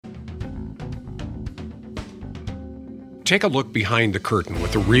Take a look behind the curtain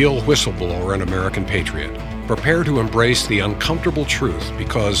with the real whistleblower and American patriot. Prepare to embrace the uncomfortable truth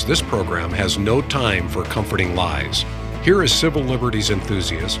because this program has no time for comforting lies. Here is civil liberties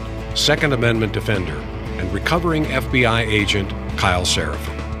enthusiast, Second Amendment defender, and recovering FBI agent Kyle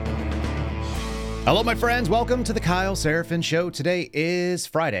Seraphin. Hello, my friends. Welcome to the Kyle Seraphin Show. Today is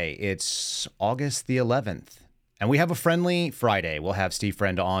Friday. It's August the 11th. And we have a friendly Friday. We'll have Steve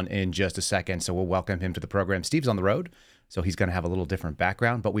Friend on in just a second, so we'll welcome him to the program. Steve's on the road, so he's going to have a little different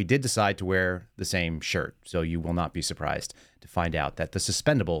background, but we did decide to wear the same shirt, so you will not be surprised to find out that the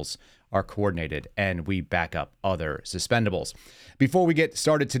Suspendables are coordinated and we back up other Suspendables. Before we get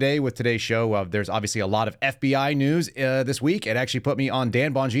started today with today's show, there's obviously a lot of FBI news this week. It actually put me on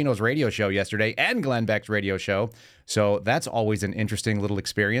Dan Bongino's radio show yesterday and Glenn Beck's radio show, so that's always an interesting little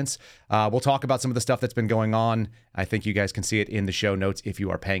experience. We'll talk about some of the stuff that's been going on. I think you guys can see it in the show notes. If you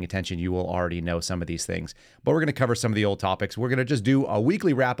are paying attention, you will already know some of these things. But we're going to cover some of the old topics. We're going to just do a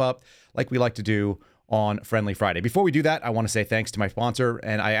weekly wrap-up like we like to do on Friendly Friday. Before we do that, I want to say thanks to my sponsor,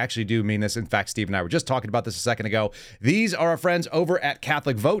 and I actually do mean this. In fact, Steve and I were just talking about this a second ago. These are our friends over at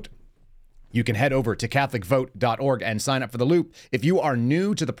Catholic Vote. You can head over to catholicvote.org and sign up for the loop. If you are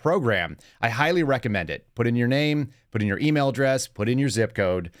new to the program, I highly recommend it. Put in your name, put in your email address, put in your zip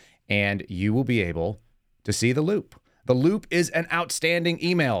code, and you will be able to see the loop. The Loop is an outstanding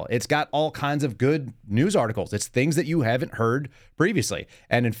email. It's got all kinds of good news articles. It's things that you haven't heard previously.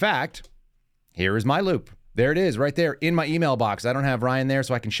 And in fact, here is my loop. There it is right there in my email box. I don't have Ryan there,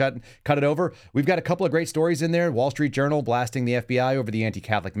 so I can cut it over. We've got a couple of great stories in there. Wall Street Journal blasting the FBI over the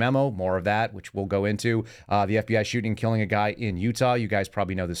anti-Catholic memo. More of that, which we'll go into. The FBI shooting and killing a guy in Utah. You guys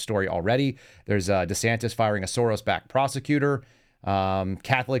probably know this story already. There's DeSantis firing a Soros-backed prosecutor.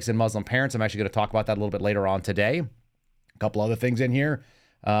 Catholics and Muslim parents. I'm actually going to talk about that a little bit later on today. A couple other things in here.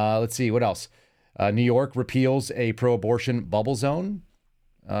 Let's see, what else? New York repeals a pro-abortion bubble zone.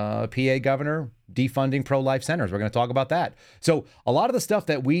 PA governor defunding pro-life centers. We're going to talk about that. So a lot of the stuff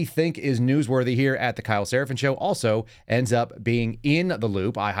that we think is newsworthy here at the Kyle Seraphin Show also ends up being in the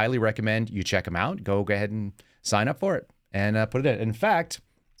loop. I highly recommend you check them out. Go ahead and sign up for it and put it in. In fact,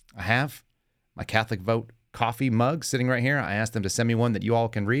 I have my Catholic Vote coffee mug sitting right here. I asked them to send me one that you all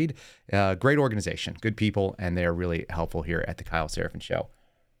can read. Great organization, good people, and they're really helpful here at the Kyle Seraphin Show.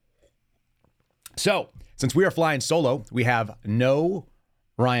 So since we are flying solo, we have no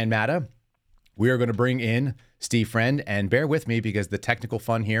Ryan Matta. We are going to bring in Steve Friend, and bear with me because the technical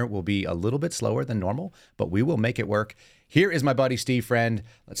fun here will be a little bit slower than normal, but we will make it work. Here is my buddy Steve Friend.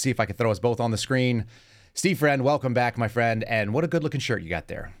 Let's see if I can throw us both on the screen. Steve Friend, welcome back, my friend. And what a good looking shirt you got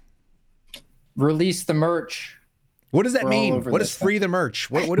there. Release the merch. What does that mean? What is free the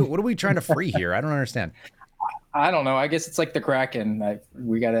merch? What are we trying to free here? I don't understand. I don't know. I guess it's like the Kraken.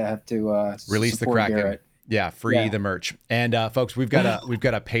 We have to release the Kraken. Garrett. Yeah, free the merch. And folks, we've got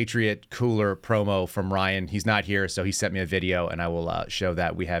a Patriot Cooler promo from Ryan. He's not here, so he sent me a video, and I will show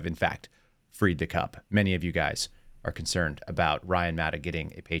that we have in fact freed the cup. Many of you guys are concerned about Ryan Matta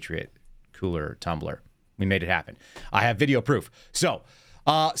getting a Patriot Cooler tumbler. We made it happen. I have video proof. So,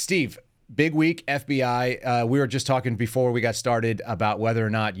 Steve, big week, FBI. We were just talking before we got started about whether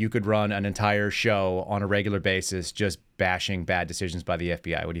or not you could run an entire show on a regular basis just bashing bad decisions by the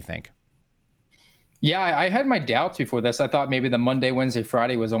FBI. What do you think? Yeah, I had my doubts before this. I thought maybe the Monday, Wednesday,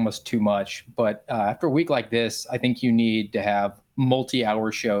 Friday was almost too much. But after a week like this, I think you need to have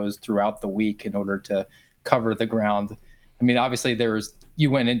multi-hour shows throughout the week in order to cover the ground. I mean, obviously,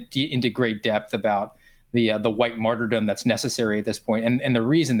 you went into great depth about the white martyrdom that's necessary at this point. And the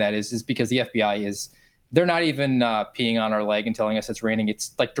reason that is because the FBI they're not even peeing on our leg and telling us it's raining.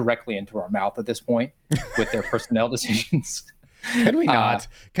 It's like directly into our mouth at this point with their personnel decisions. Can we not?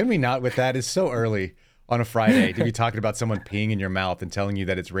 Can we not with that? It's so early on a Friday to be talking about someone peeing in your mouth and telling you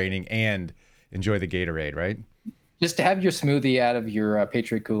that it's raining and enjoy the Gatorade, right? Just to have your smoothie out of your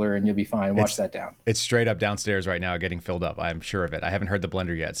Patriot Cooler and you'll be fine. Wash that down. It's straight up downstairs right now getting filled up. I'm sure of it. I haven't heard the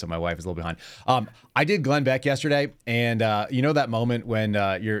blender yet, so my wife is a little behind. I did Glenn Beck yesterday, and you know that moment when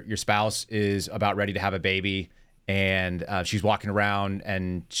your spouse is about ready to have a baby and she's walking around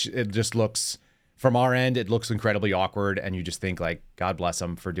and it just looks... From our end, it looks incredibly awkward, and you just think, like, God bless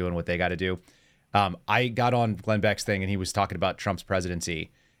them for doing what they got to do. I got on Glenn Beck's thing, and he was talking about Trump's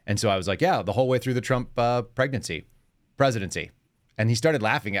presidency. And so I was like, yeah, the whole way through the Trump presidency. And he started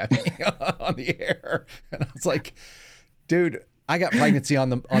laughing at me on the air. And I was like, dude, I got pregnancy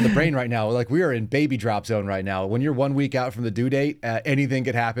on the brain right now. Like, we are in baby drop zone right now. When you're 1 week out from the due date, anything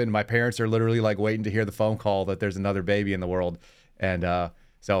could happen. My parents are literally, like, waiting to hear the phone call that there's another baby in the world. And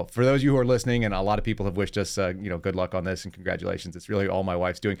So for those of you who are listening, and a lot of people have wished us, good luck on this and congratulations. It's really all my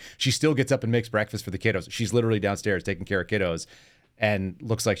wife's doing. She still gets up and makes breakfast for the kiddos. She's literally downstairs taking care of kiddos and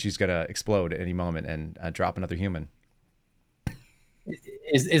looks like she's going to explode at any moment and drop another human.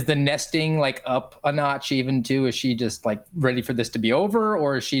 Is the nesting like up a notch even too? Is she just like ready for this to be over,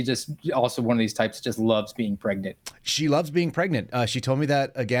 or is she just also one of these types that just loves being pregnant? She loves being pregnant. She told me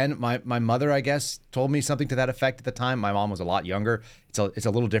that again. My mother, I guess, told me something to that effect at the time. My mom was a lot younger. It's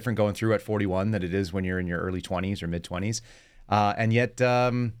a little different going through at 41 than it is when you're in your early 20s or mid 20s. And yet,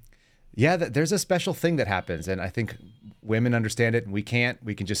 there's a special thing that happens, and I think women understand it, and we can't.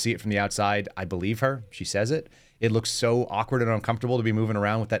 We can just see it from the outside. I believe her. She says it. It looks so awkward and uncomfortable to be moving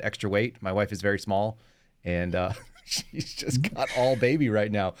around with that extra weight. My wife is very small, and she's just got all baby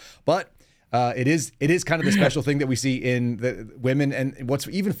right now. But it is kind of the special thing that we see in the women. And what's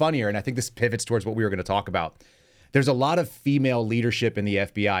even funnier, and I think this pivots towards what we were going to talk about, there's a lot of female leadership in the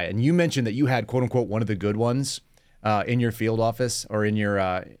FBI. And you mentioned that you had, quote unquote, one of the good ones in your field office or in your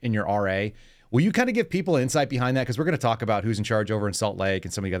RA. Will you kind of give people insight behind that? Because we're going to talk about who's in charge over in Salt Lake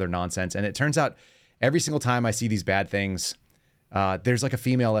and some of the other nonsense. And it turns out every single time I see these bad things, there's like a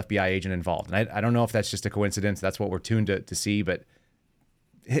female FBI agent involved. And I don't know if that's just a coincidence. That's what we're tuned to see. But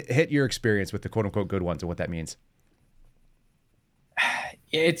hit your experience with the quote unquote good ones and what that means.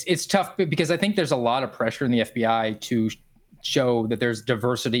 It's tough because I think there's a lot of pressure in the FBI to show that there's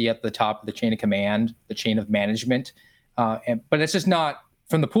diversity at the top of the chain of command, the chain of management. But it's just not,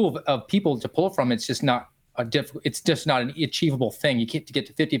 from the pool of people to pull from, it's just not it's just not an achievable thing. You can't, to get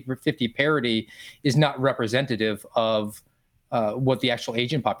to 50-50 parity is not representative of what the actual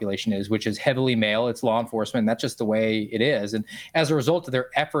agent population is, which is heavily male. It's law enforcement. That's just the way it is. And as a result of their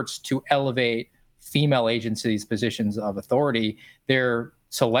efforts to elevate female agents to these positions of authority, their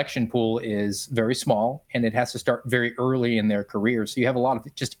selection pool is very small, and it has to start very early in their career. So you have a lot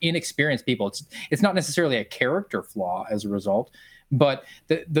of just inexperienced people. It's not necessarily a character flaw as a result, but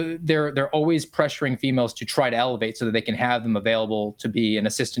they're always pressuring females to try to elevate so that they can have them available to be an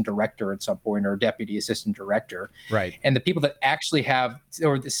assistant director at some point or a deputy assistant director. Right. And the people that actually have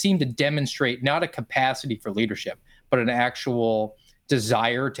or seem to demonstrate not a capacity for leadership, but an actual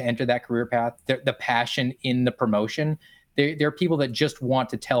desire to enter that career path, the passion in the promotion, they're people that just want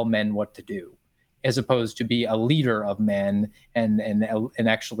to tell men what to do, as opposed to be a leader of men and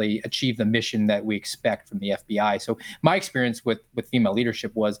actually achieve the mission that we expect from the FBI. So my experience with female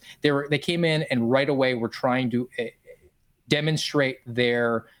leadership was they came in and right away were trying to demonstrate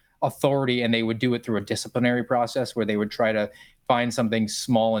their authority, and they would do it through a disciplinary process where they would try to find something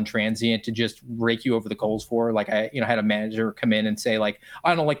small and transient to just rake you over the coals for. Like I had a manager come in and say, like,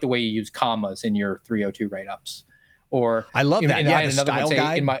 I don't like the way you use commas in your 302 write-ups. Or I love that. Yeah, the style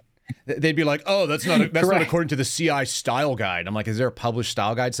guide. They'd be like, "Oh, that's not according to the CI style guide." I'm like, "Is there a published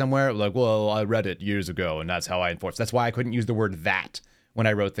style guide somewhere?" Like, "Well, I read it years ago, and that's how I enforce." That's why I couldn't use the word "that" when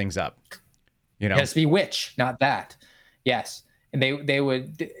I wrote things up. It has to be which, not that. Yes, and they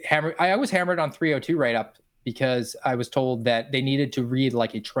would hammer. I always hammered on 302 write-up because I was told that they needed to read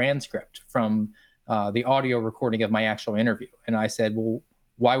like a transcript from the audio recording of my actual interview, and I said, "Well,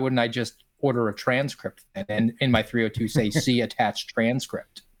 why wouldn't I just order a transcript and in my 302 say see attached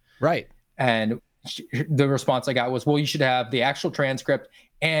transcript?" Right. And the response I got was, well, you should have the actual transcript,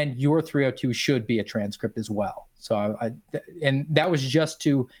 and your 302 should be a transcript as well. So and that was just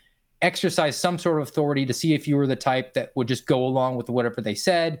to exercise some sort of authority to see if you were the type that would just go along with whatever they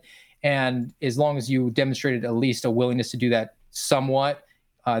said. And as long as you demonstrated at least a willingness to do that somewhat,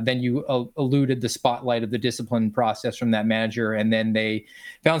 then you eluded the spotlight of the discipline process from that manager, and then they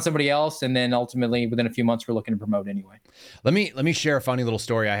found somebody else, and then ultimately within a few months we're looking to promote anyway. Let me share a funny little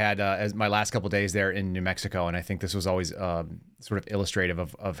story I had as my last couple of days there in New Mexico, and I think this was always sort of illustrative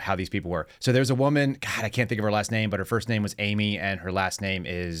of how these people were. So there's a woman, God, I can't think of her last name, but her first name was Amy, and her last name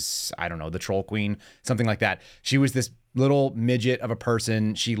is, I don't know, the Troll Queen, something like that. She was this little midget of a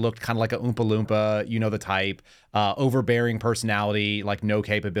person. She looked kind of like a Oompa Loompa, you know the type, overbearing personality, like no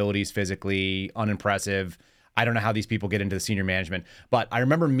capabilities physically, unimpressive. I don't know how these people get into the senior management, but I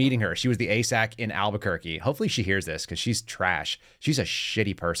remember meeting her. She was the ASAC in Albuquerque. Hopefully she hears this because she's trash. She's a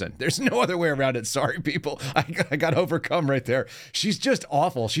shitty person. There's no other way around it. Sorry, people. I got overcome right there. She's just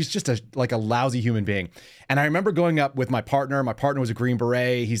awful. She's just like a lousy human being. And I remember going up with my partner. My partner was a Green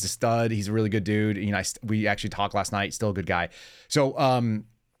Beret. He's a stud. He's a really good dude. We actually talked last night. Still a good guy. So,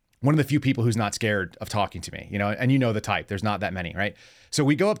 one of the few people who's not scared of talking to me, and you know the type. There's not that many, right? So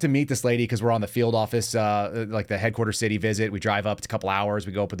we go up to meet this lady because we're on the field office, like the headquarters city visit. We drive up. It's a couple hours.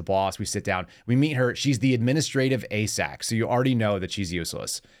 We go up with the boss. We sit down. We meet her. She's the administrative ASAC. So you already know that she's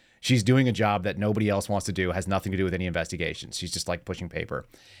useless. She's doing a job that nobody else wants to do, has nothing to do with any investigations. She's just like pushing paper.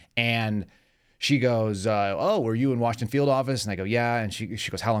 And she goes, oh, were you in Washington field office? And I go, yeah. And she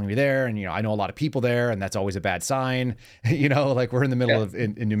goes, how long were you there? And, I know a lot of people there, and that's always a bad sign. Like we're in the middle of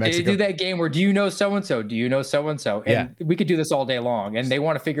in New Mexico. They do that game where, do you know so-and-so? Do you know so-and-so? And we could do this all day long. And they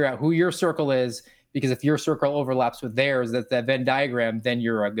want to figure out who your circle is, because if your circle overlaps with theirs, that's that Venn diagram, then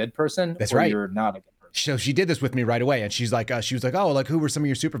you're a good person. That's right. You're not a good person. So she did this with me right away. And she was like, oh, like who were some of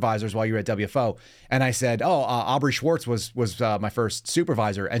your supervisors while you were at WFO? And I said, Aubrey Schwartz was my first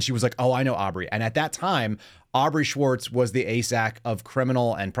supervisor. And she was like, oh, I know Aubrey. And at that time, Aubrey Schwartz was the ASAC of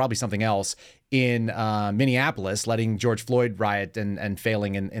criminal and probably something else in Minneapolis, letting George Floyd riot and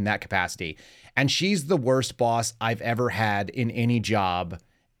failing in that capacity. And she's the worst boss I've ever had in any job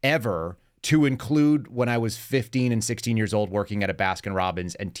ever, to include when I was 15 and 16 years old working at a Baskin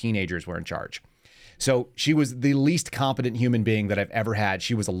Robbins and teenagers were in charge. So she was the least competent human being that I've ever had.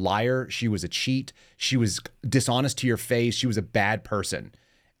 She was a liar. She was a cheat. She was dishonest to your face. She was a bad person.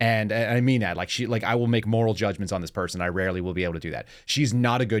 And I mean that, like I will make moral judgments on this person. I rarely will be able to do that. She's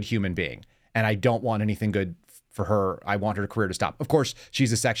not a good human being, and I don't want anything good for her. I want her career to stop. Of course,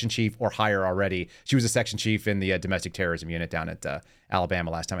 she's a section chief or higher already. She was a section chief in the domestic terrorism unit down at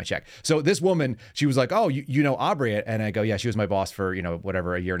Alabama last time I checked. So this woman, she was like, oh, you know Aubrey? And I go, yeah, she was my boss for,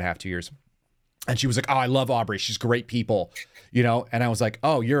 whatever, a year and a half, 2 years. And she was like, oh, I love Aubrey. She's great people, And I was like,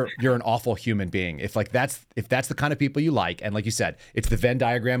 oh, you're an awful human being. If that's the kind of people you like, and like you said, it's the Venn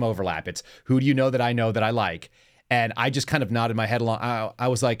diagram overlap. It's who do you know that I like? And I just kind of nodded my head along. I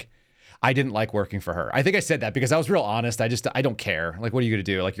was like, I didn't like working for her. I think I said that because I was real honest. I don't care. Like, what are you going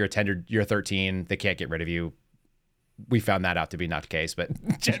to do? Like, you're a tenured, you're 13. They can't get rid of you. We found that out to be not the case, but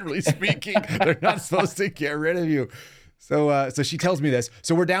generally speaking, they're not supposed to get rid of you. So she tells me this.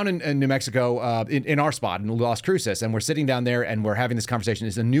 So we're down in New Mexico, in our spot in Las Cruces, and we're sitting down there and we're having this conversation.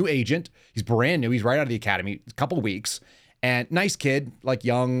 He's a new agent. He's brand new. He's right out of the academy, a couple of weeks, and nice kid, like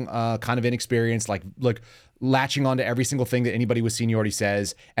young, kind of inexperienced, like latching onto every single thing that anybody with seniority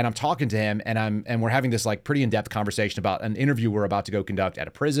says. And I'm talking to him, and we're having this like pretty in-depth conversation about an interview we're about to go conduct at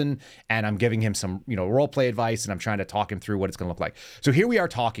a prison. And I'm giving him some, role play advice, and I'm trying to talk him through what it's going to look like. So here we are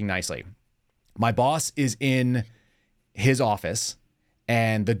talking nicely. My boss is in his office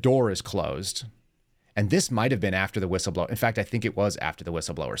and the door is closed. And this might have been after the whistleblower. In fact, I think it was after the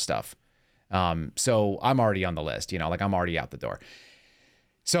whistleblower stuff. So I'm already on the list, I'm already out the door.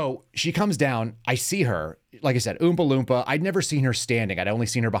 So she comes down. I see her, like I said, Oompa Loompa. I'd never seen her standing. I'd only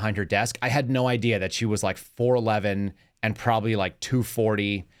seen her behind her desk. I had no idea that she was like 4'11" and probably like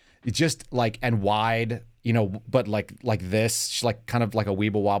 240, just like, and wide, but like this, she's like kind of like a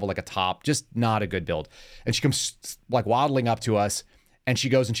weeble wobble, like a top, just not a good build. And she comes like waddling up to us, and she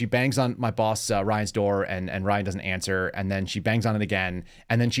goes and she bangs on my boss, Ryan's door, and Ryan doesn't answer. And then she bangs on it again.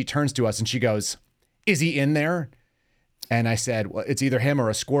 And then she turns to us and she goes, is he in there? And I said, well, it's either him or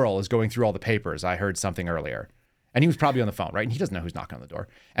a squirrel is going through all the papers. I heard something earlier. And he was probably on the phone, right? And he doesn't know who's knocking on the door.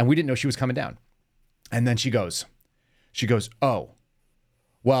 And we didn't know she was coming down. And then she goes, oh,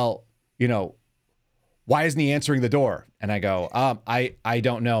 well, why isn't he answering the door? And I go, I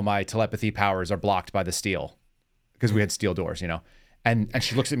don't know. My telepathy powers are blocked by the steel, because we had steel doors, And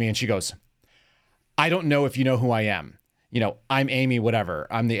she looks at me and she goes, I don't know if you know who I am. I'm Amy, whatever.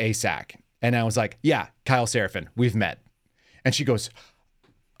 I'm the ASAC. And I was like, yeah, Kyle Seraphin, we've met. And she goes,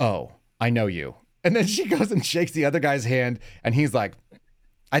 oh, I know you. And then she goes and shakes the other guy's hand. And he's like,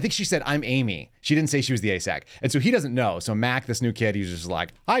 I think she said, I'm Amy. She didn't say she was the ASAC. And so he doesn't know. So Mac, this new kid, he's just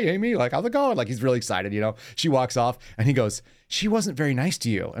like, hi, Amy. Like, how's it going? Like, he's really excited, She walks off and he goes, she wasn't very nice to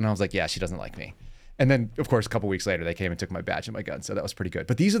you. And I was like, yeah, she doesn't like me. And then, of course, a couple weeks later, they came and took my badge and my gun. So that was pretty good.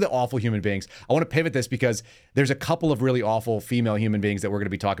 But these are the awful human beings. I want to pivot this because there's a couple of really awful female human beings that we're going to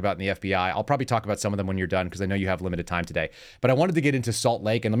be talking about in the FBI. I'll probably talk about some of them when you're done because I know you have limited time today. But I wanted to get into Salt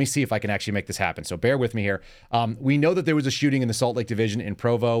Lake, and let me see if I can actually make this happen. So bear with me here. We know that there was a shooting in the Salt Lake Division in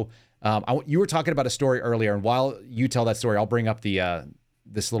Provo. You were talking about a story earlier, and while you tell that story, I'll bring up the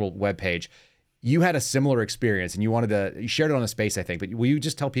this little webpage. You had a similar experience, and you shared it on a space, I think. But will you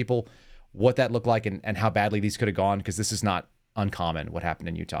just tell people what that looked like and how badly these could have gone? Because this is not uncommon, what happened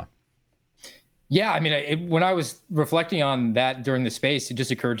in Utah. Yeah, I mean, when I was reflecting on that during the space, it just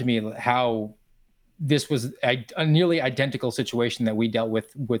occurred to me how this was a nearly identical situation that we dealt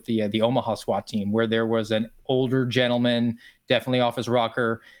with the Omaha SWAT team, where there was an older gentleman, definitely off his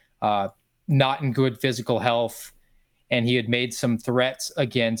rocker, not in good physical health, and he had made some threats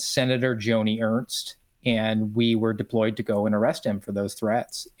against Senator Joni Ernst. And we were deployed to go and arrest him for those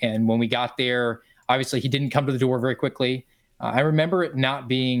threats. And when we got there, obviously he didn't come to the door very quickly. I remember it not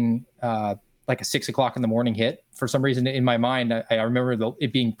being like a 6 o'clock in the morning hit. For some reason in my mind, I remember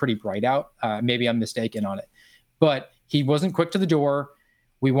it being pretty bright out. Maybe I'm mistaken on it, but he wasn't quick to the door.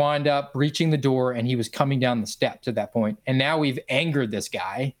 We wound up breaching the door, and he was coming down the steps at that point. And now we've angered this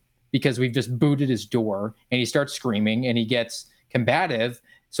guy because we've just booted his door, and he starts screaming and he gets combative.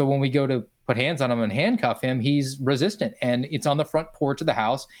 So when we go to put hands on him and handcuff him, he's resistant, and it's on the front porch of the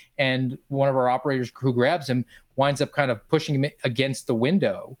house. And one of our operators who grabs him winds up kind of pushing him against the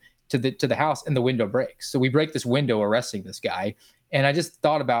window to the house, and the window breaks. So we break this window, arresting this guy. And I just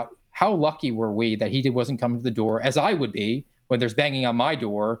thought about how lucky were we that he wasn't coming to the door, as I would be when there's banging on my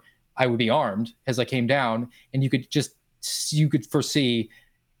door. I would be armed as I came down, and you could foresee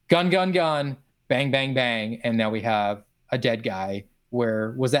gun, bang, bang, bang. And now we have a dead guy.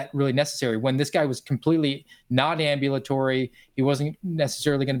 Where was that really necessary when this guy was completely not ambulatory? He wasn't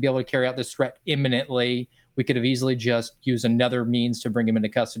necessarily going to be able to carry out this threat imminently. We could have easily just used another means to bring him into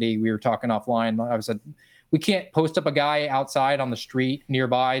custody. We were talking offline. I said, we can't post up a guy outside on the street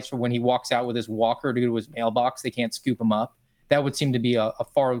nearby, so when he walks out with his walker to go to his mailbox, they can't scoop him up. That would seem to be a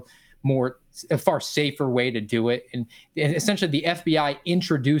far safer way to do it. And essentially, the FBI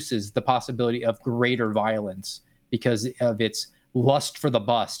introduces the possibility of greater violence because of its lust for the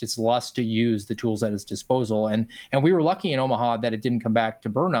bust. It's lust to use the tools at its disposal. And we were lucky in Omaha that it didn't come back to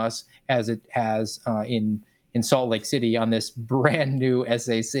burn us as it has in Salt Lake City on this brand new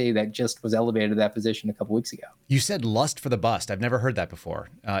SAC that just was elevated to that position a couple weeks ago. You said lust for the bust. I've never heard that before.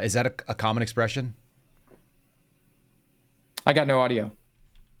 Is that a common expression? I got no audio.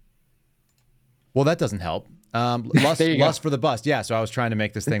 Well, that doesn't help. Lust for the bust. Yeah, so I was trying to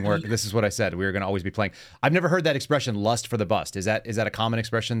make this thing work. This is what I said. We were going to always be playing. I've never heard that expression, lust for the bust. Is that a common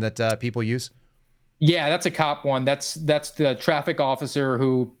expression that people use? Yeah, that's a cop one. That's the traffic officer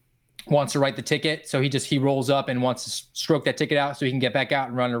who wants to write the ticket. So he rolls up and wants to stroke that ticket out so he can get back out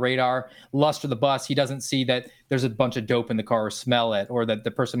and run a radar. Lust for the bust. He doesn't see that there's a bunch of dope in the car or smell it, or that the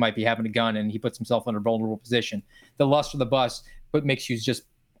person might be having a gun and he puts himself in a vulnerable position. The lust for the bust, but makes you just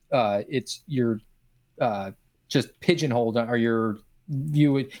just pigeonholed, or your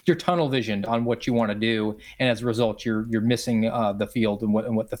tunnel visioned on what you want to do, and as a result, you're missing the field and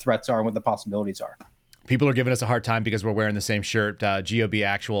what the threats are and what the possibilities are. People are giving us a hard time because we're wearing the same shirt. GOB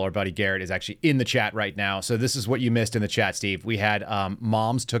Actual, our buddy Garrett, is actually in the chat right now. So this is what you missed in the chat, Steve. We had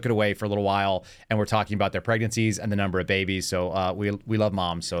moms took it away for a little while, and we're talking about their pregnancies and the number of babies. So we love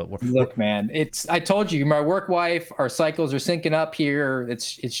moms. So look, man, I told you, my work wife, our cycles are syncing up here.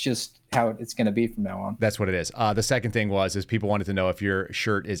 It's just how it's going to be from now on. That's what it is. The second thing is people wanted to know if your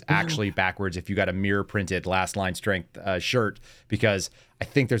shirt is actually backwards, if you got a mirror printed last line strength shirt, because I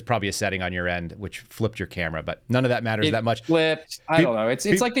think there's probably a setting on your end which flipped your camera, but none of that matters that much. Flipped. I don't know.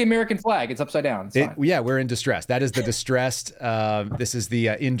 It's like the American flag. It's upside down. Yeah, we're in distress. That is the distressed. This is the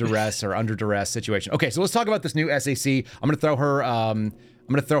in duress or under duress situation. Okay, so let's talk about this new SAC. I'm going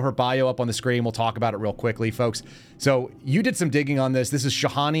to throw her bio up on the screen. We'll talk about it real quickly, folks. So you did some digging on this. This is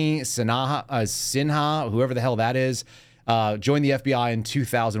Shahani Sinha, whoever the hell that is, joined the FBI in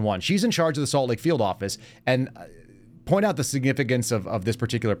 2001. She's in charge of the Salt Lake field office. And point out the significance of this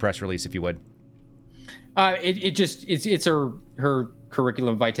particular press release, if you would. It's her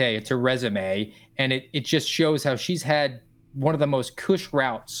curriculum vitae. It's her resume. And it just shows how she's had one of the most cush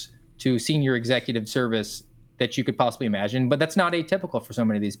routes to senior executive service that you could possibly imagine, but that's not atypical for so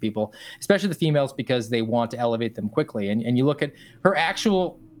many of these people, especially the females, because they want to elevate them quickly. And you look at her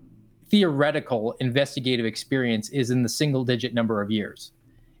actual theoretical investigative experience is in the single-digit number of years,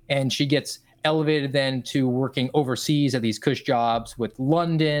 and she gets elevated then to working overseas at these cush jobs with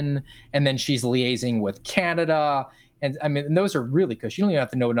London, and then she's liaising with Canada. And I mean, those are really cush. You don't even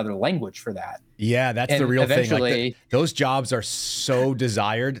have to know another language for that. Yeah, that's the real thing. Like those jobs are so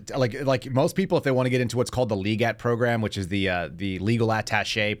desired. Like most people, if they want to get into what's called the LEGAT program, which is the legal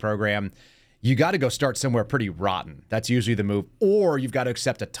attaché program, you got to go start somewhere pretty rotten. That's usually the move. Or you've got to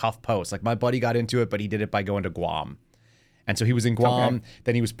accept a tough post. Like my buddy got into it, but he did it by going to Guam. And so he was in Guam. Okay.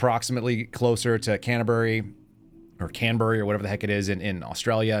 Then he was approximately closer to Canterbury or whatever the heck it is in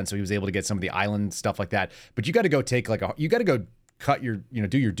Australia. And so he was able to get some of the island stuff like that. But you got to go cut your,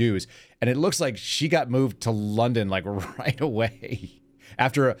 do your dues. And it looks like she got moved to London like right away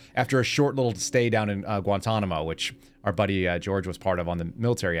after a short little stay down in Guantanamo, which our buddy George was part of on the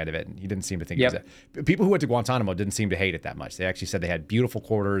military end of it. And he didn't seem to think it was that. People who went to Guantanamo didn't seem to hate it that much. They actually said they had beautiful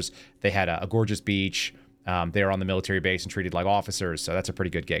quarters. They had a gorgeous beach. They were on the military base and treated like officers. So that's a pretty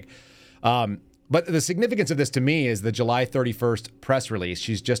good gig. But the significance of this to me is the July 31st press release.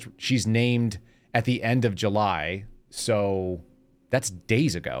 She's named at the end of July. So that's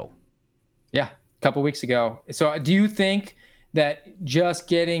days ago. Yeah, a couple weeks ago. So do you think that just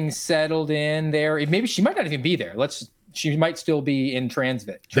getting settled in there, maybe she might not even be there. She might still be in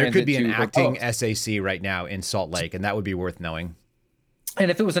transit. There could be an acting SAC right now in Salt Lake, and that would be worth knowing. And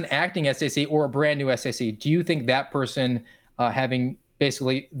if it was an acting SAC or a brand new SAC, do you think that person having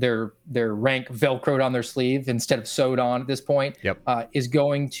basically their rank Velcroed on their sleeve instead of sewed on at this point is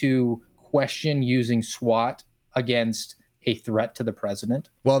going to question using SWAT against a threat to the president?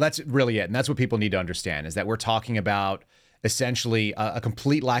 Well, that's really it. And that's what people need to understand, is that we're talking about essentially a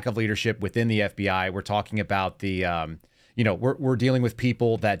complete lack of leadership within the FBI. We're talking about the, we're dealing with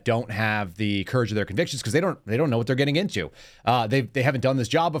people that don't have the courage of their convictions because they don't know what they're getting into. They haven't done this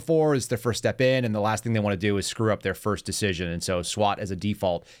job before. It's their first step in, and the last thing they want to do is screw up their first decision. And so SWAT as a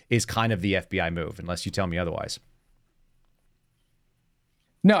default is kind of the FBI move, unless you tell me otherwise.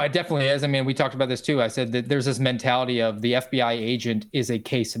 No, it definitely is. I mean, we talked about this too. I said that there's this mentality of the FBI agent is a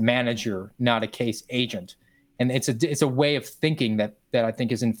case manager, not a case agent. And it's a way of thinking that I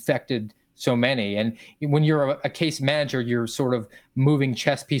think has infected so many. And when you're a case manager, you're sort of moving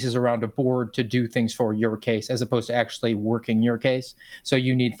chess pieces around a board to do things for your case, as opposed to actually working your case. So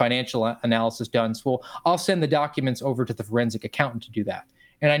you need financial analysis done. So I'll send the documents over to the forensic accountant to do that.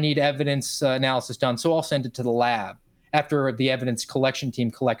 And I need evidence analysis done. So I'll send it to the lab after the evidence collection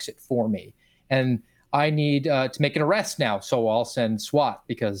team collects it for me. And I need to make an arrest now. So I'll send SWAT,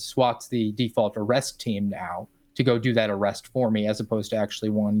 because SWAT's the default arrest team now, to go do that arrest for me, as opposed to actually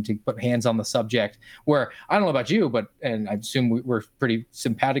wanting to put hands on the subject. Where, I don't know about you, and I assume we're pretty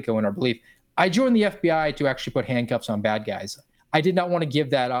simpatico in our belief, I joined the FBI to actually put handcuffs on bad guys. I did not want to give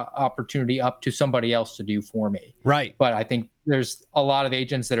that opportunity up to somebody else to do for me. Right. But I think there's a lot of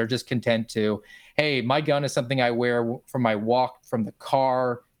agents that are just content to, hey, my gun is something I wear from my walk from the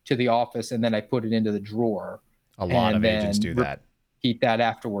car to the office, and then I put it into the drawer. A lot of agents do that. Keep that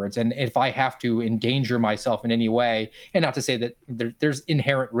afterwards. And if I have to endanger myself in any way, and not to say that there's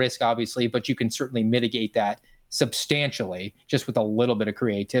inherent risk, obviously, but you can certainly mitigate that substantially just with a little bit of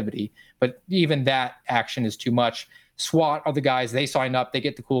creativity. But even that action is too much. SWAT are the guys, they sign up, they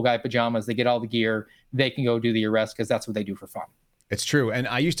get the cool guy pajamas, they get all the gear, they can go do the arrest because that's what they do for fun. It's true. And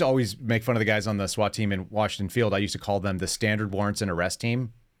I used to always make fun of the guys on the SWAT team in Washington Field. I used to call them the standard warrants and arrest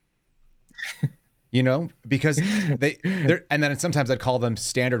team. Because they're, and then sometimes I'd call them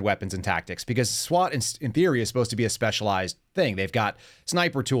standard weapons and tactics, because SWAT in theory is supposed to be a specialized thing. They've got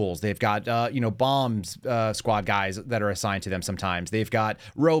sniper tools. They've got, bombs squad guys that are assigned to them sometimes. They've got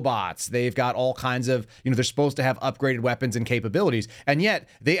robots. They've got all kinds of, they're supposed to have upgraded weapons and capabilities. And yet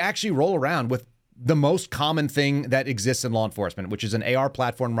they actually roll around with the most common thing that exists in law enforcement, which is an AR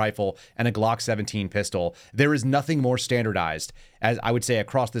platform rifle and a Glock 17 pistol. There is nothing more standardized, as I would say,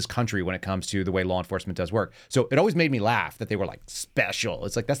 across this country when it comes to the way law enforcement does work. So it always made me laugh that they were like special.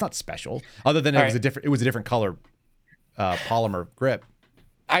 It's like, that's not special, other than it was a different color polymer grip.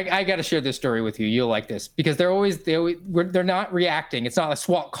 I got to share this story with you. You'll like this, because they're not reacting. It's not a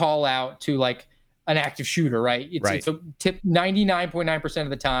SWAT call out to like an active shooter, right? It's a tip 99.9%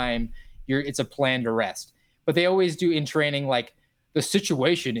 of the time. It's a planned arrest. But they always do in training, like, the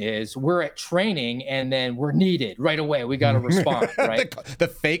situation is we're at training and then we're needed right away. We got to respond, right? the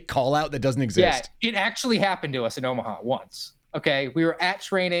fake call out that doesn't exist. Yeah, it actually happened to us in Omaha once. Okay, we were at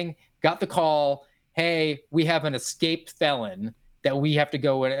training, got the call, hey, we have an escaped felon that we have to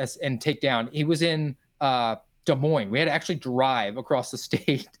go and take down. He was in Des Moines. We had to actually drive across the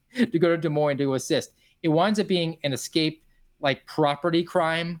state to go to Des Moines to assist. It winds up being an escaped, like, property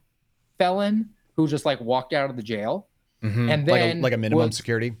crime felon who just like walked out of the jail, and then like a minimum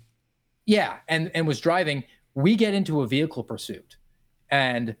security. Yeah, and was driving. We get into a vehicle pursuit,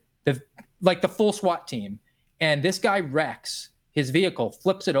 and the full SWAT team, and this guy wrecks his vehicle,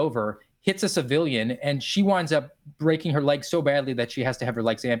 flips it over, hits a civilian, and she winds up breaking her leg so badly that she has to have her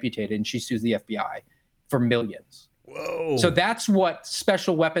legs amputated, and she sues the FBI for millions. Whoa! So that's what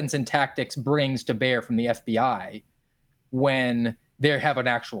special weapons and tactics brings to bear from the FBI when they have an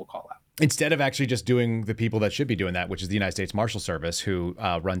actual call out. Instead of actually just doing the people that should be doing that, which is the United States Marshal Service, who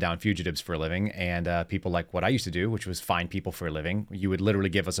run down fugitives for a living, and people like what I used to do, which was find people for a living. You would literally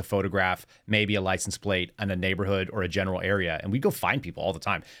give us a photograph, maybe a license plate, and a neighborhood or a general area, and we'd go find people all the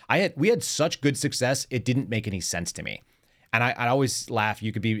time. We had such good success, it didn't make any sense to me. And I'd always laugh.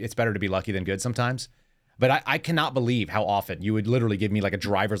 It's better to be lucky than good sometimes. But I cannot believe how often you would literally give me like a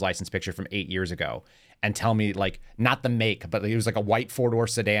driver's license picture from 8 years ago and tell me, like, not the make, but it was like a white 4-door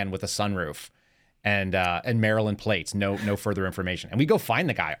sedan with a sunroof and Maryland plates, no further information. And we go find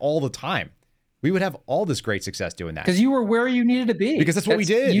the guy all the time. We would have all this great success doing that. Because you were where you needed to be. Because that's what we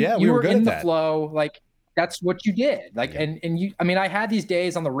did. We were good in at the that. flow. Like, that's what you did. Like, yeah. And you, I mean, I had these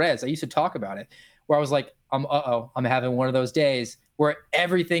days on the res. I used to talk about it where I was like, I'm having one of those days where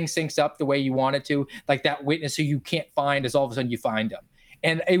everything syncs up the way you want it to. Like that witness who you can't find is all of a sudden you find them.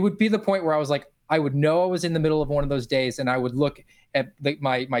 And it would be the point where I was like, I would know I was in the middle of one of those days, and I would look at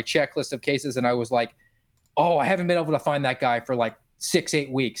my checklist of cases, and I was like, oh, I haven't been able to find that guy for like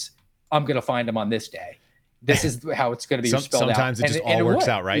 6-8 weeks. I'm going to find him on this day. This is how it's going to be spelled out. Sometimes it just all works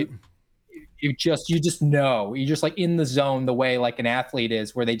out, right? You just know. You're just like in the zone the way like an athlete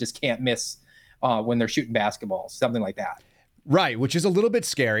is, where they just can't miss when they're shooting basketballs, something like that. Right, which is a little bit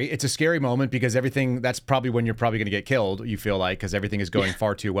scary. It's a scary moment because that's probably when you're probably going to get killed, you feel like, because everything is going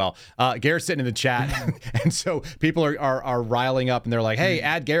far too well. Garrett's sitting in the chat, and so people are riling up, and they're like, hey,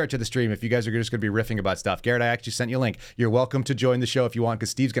 add Garrett to the stream if you guys are just going to be riffing about stuff. Garrett, I actually sent you a link. You're welcome to join the show if you want, because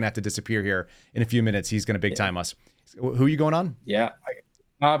Steve's going to have to disappear here in a few minutes. He's going to big time us. Who are you going on? Yeah,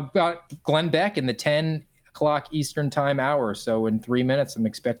 I've got Glenn Beck in the 10 o'clock Eastern time hour. So in 3 minutes, I'm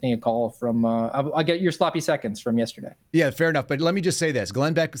expecting a call from, I'll get your sloppy seconds from yesterday. Yeah, fair enough. But let me just say this.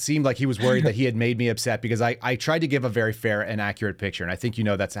 Glenn Beck seemed like he was worried that he had made me upset because I tried to give a very fair and accurate picture. And I think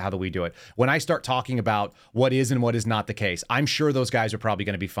that's how we do it. When I start talking about what is and what is not the case, I'm sure those guys are probably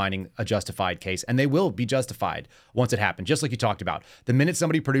going to be finding a justified case, and they will be justified once it happens. Just like you talked about. The minute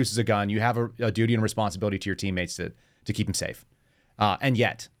somebody produces a gun, you have a duty and responsibility to your teammates to keep them safe. And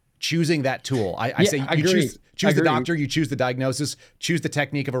yet, choosing that tool, I say you choose the doctor, you choose the diagnosis, choose the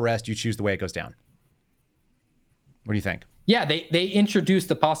technique of arrest, you choose the way it goes down. What do you think? Yeah, they introduced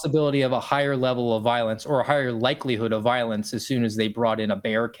the possibility of a higher level of violence or a higher likelihood of violence as soon as they brought in a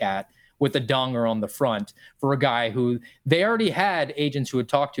Bearcat with a donger on the front for a guy who they already had agents who had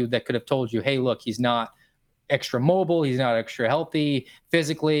talked to that could have told you, hey, look, he's not extra mobile, he's not extra healthy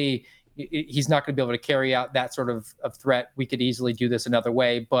physically, he's not going to be able to carry out that sort of threat. We could easily do this another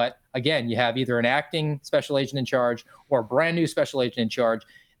way. But again, you have either an acting special agent in charge or a brand new special agent in charge.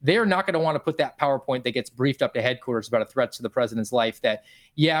 They're not going to want to put that PowerPoint that gets briefed up to headquarters about a threat to the president's life that,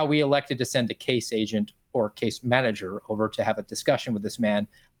 yeah, we elected to send a case agent or case manager over to have a discussion with this man.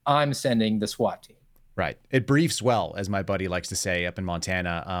 I'm sending the SWAT team. Right. It briefs well, as my buddy likes to say up in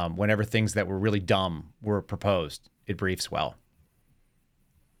Montana. Whenever things that were really dumb were proposed, it briefs well.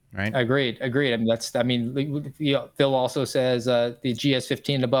 Right. Agreed. Phil also says the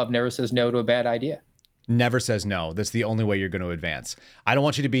GS-15 and above never says no to a bad idea. Never says no. That's the only way you're going to advance. I don't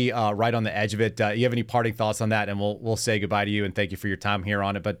want you to be right on the edge of it. You have any parting thoughts on that? And we'll say goodbye to you and thank you for your time here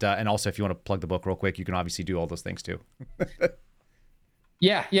on it. But and also, if you want to plug the book real quick, you can obviously do all those things too.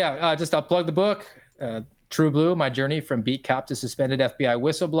 Yeah. Just I'll plug the book. True Blue, my journey from beat cop to suspended FBI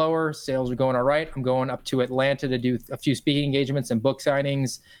whistleblower. Sales are going all right. I'm going up to Atlanta to do a few speaking engagements and book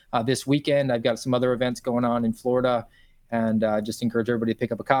signings this weekend. I've got some other events going on in Florida, and just encourage everybody to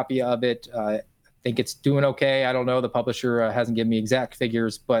pick up a copy of it. I think it's doing okay. I don't know. The publisher hasn't given me exact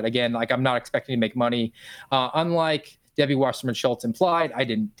figures, but again, like I'm not expecting to make money. Unlike Debbie Wasserman Schultz implied, I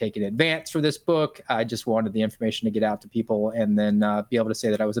didn't take an advance for this book. I just wanted the information to get out to people and then be able to say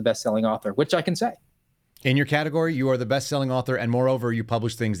that I was a best-selling author, which I can say. In your category, you are the best-selling author, and moreover, you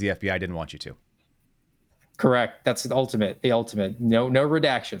publish things the FBI didn't want you to. Correct. That's the ultimate. No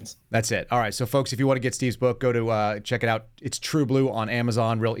redactions. That's it. All right. So, folks, if you want to get Steve's book, go to check it out. It's True Blue on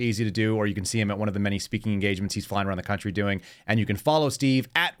Amazon. Real easy to do, or you can see him at one of the many speaking engagements he's flying around the country doing. And you can follow Steve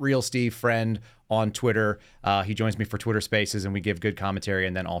at Real Steve Friend on Twitter. He joins me for Twitter Spaces, and we give good commentary.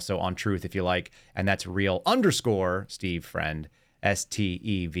 And then also on Truth, if you like. And that's Real_Steve Friend,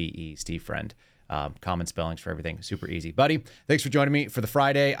 STEVE, Steve Friend. Common spellings for everything. Super easy. Buddy, thanks for joining me for the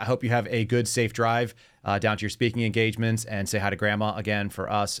Friday. I hope you have a good, safe drive down to your speaking engagements, and say hi to Grandma again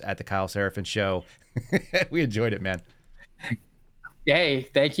for us at the Kyle Seraphin Show. We enjoyed it, man. Hey,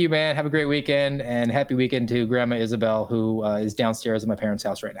 thank you, man. Have a great weekend, and happy weekend to Grandma Isabel, who is downstairs at my parents'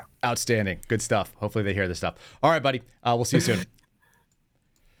 house right now. Outstanding. Good stuff. Hopefully they hear this stuff. All right, buddy. We'll see you soon.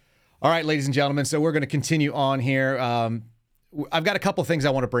 All right, ladies and gentlemen. So we're going to continue on here. I've got a couple things I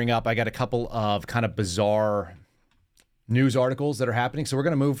want to bring up. I got a couple of kind of bizarre news articles that are happening. So we're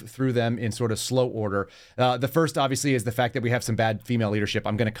going to move through them in sort of slow order. The first, obviously, is the fact that we have some bad female leadership.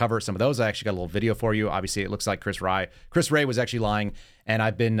 I'm going to cover some of those. I actually got a little video for you. Obviously, it looks like Chris Wray was actually lying. And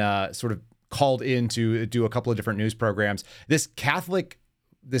I've been sort of called in to do a couple of different news programs. This Catholic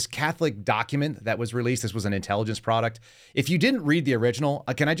document that was released, this was an intelligence product. If you didn't read the original,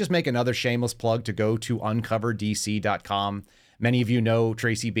 can I just make another shameless plug to go to uncoverdc.com? Many of you know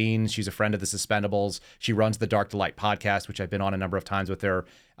Tracy Beans. She's a friend of the Suspendables. She runs the Dark to Light podcast, which I've been on a number of times with her.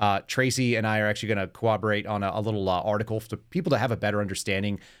 Tracy and I are actually going to cooperate on a little article for people to have a better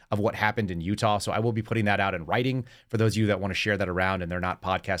understanding of what happened in Utah. So I will be putting that out in writing for those of you that want to share that around and they're not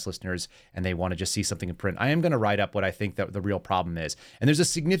podcast listeners and they want to just see something in print. I am going to write up what I think that the real problem is. And there's a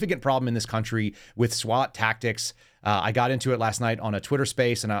significant problem in this country with SWAT tactics. I got into it last night on a Twitter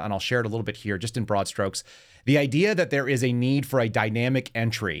space, and I'll share it a little bit here, just in broad strokes. The idea that there is a need for a dynamic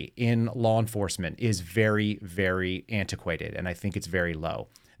entry in law enforcement is very, very antiquated, and I think it's very low.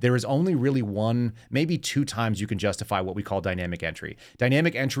 There is only really one, maybe two times you can justify what we call dynamic entry.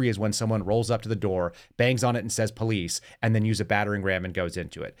 Dynamic entry is when someone rolls up to the door, bangs on it and says police, and then use a battering ram and goes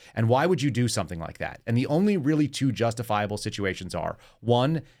into it. And why would you do something like that? And the only really two justifiable situations are,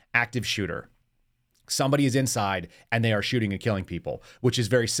 one, active shooter. Somebody is inside and they are shooting and killing people, which is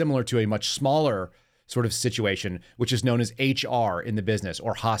very similar to a much smaller sort of situation, which is known as HR in the business,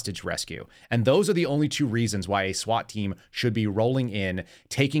 or hostage rescue. And those are the only two reasons why a SWAT team should be rolling in,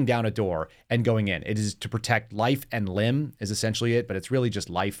 taking down a door, and going in. It is to protect life and limb is essentially it, but it's really just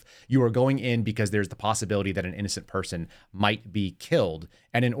life. You are going in because there's the possibility that an innocent person might be killed.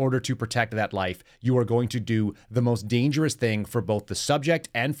 And in order to protect that life, you are going to do the most dangerous thing for both the subject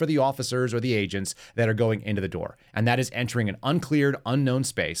and for the officers or the agents that are going into the door. And that is entering an uncleared, unknown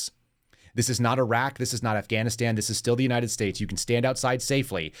space. This is not Iraq. This is not Afghanistan. This is still the United States. You can stand outside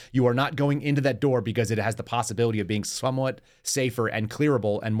safely. You are not going into that door because it has the possibility of being somewhat safer and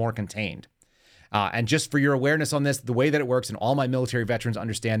clearable and more contained. And just for your awareness on this, the way that it works, and all my military veterans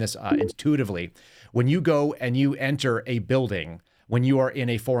understand this intuitively, when you go and you enter a building, when you are in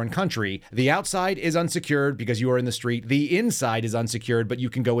a foreign country, the outside is unsecured because you are in the street. The inside is unsecured, but you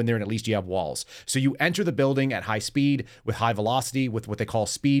can go in there and at least you have walls. So you enter the building at high speed with high velocity with what they call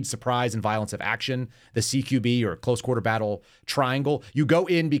speed, surprise, and violence of action, the CQB, or close quarter battle triangle. You go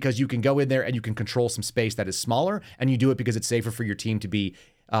in because you can go in there and you can control some space that is smaller, and you do it because it's safer for your team to be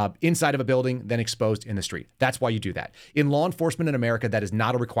inside of a building than exposed in the street. That's why you do that. In law enforcement in America, that is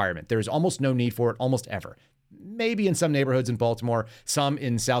not a requirement. There is almost no need for it, almost ever. Maybe in some neighborhoods in Baltimore, some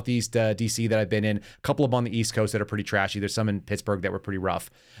in Southeast DC that I've been in, a couple of them on the East Coast that are pretty trashy. There's some in Pittsburgh that were pretty rough.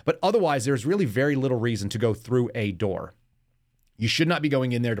 But otherwise, there's really very little reason to go through a door. You should not be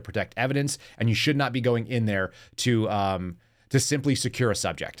going in there to protect evidence, and you should not be going in there to simply secure a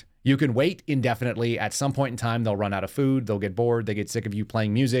subject. You can wait indefinitely. At some point in time, they'll run out of food, they'll get bored, they get sick of you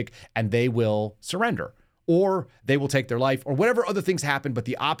playing music, and they will surrender. Or they will take their life, or whatever other things happen. But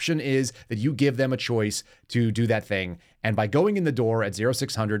the option is that you give them a choice to do that thing. And by going in the door at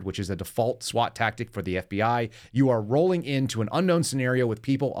 0600, which is a default SWAT tactic for the FBI, you are rolling into an unknown scenario with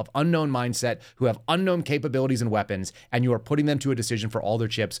people of unknown mindset who have unknown capabilities and weapons, and you are putting them to a decision for all their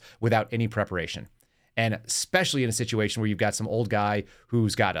chips without any preparation. And especially in a situation where you've got some old guy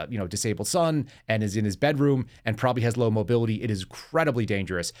who's got a disabled son and is in his bedroom and probably has low mobility, it is incredibly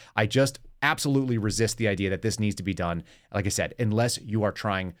dangerous. I just absolutely resist the idea that this needs to be done, like I said, unless you are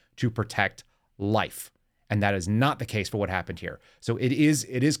trying to protect life. And that is not the case for what happened here. So it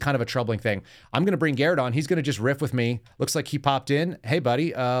is kind of a troubling thing. I'm going to bring Garrett on. He's going to just riff with me. Looks like he popped in. Hey,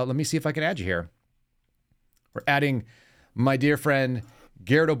 buddy, let me see if I can add you here. We're adding my dear friend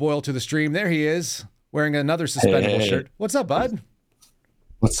Garrett O'Boyle to the stream. There he is, wearing another Suspendable shirt. What's up, bud?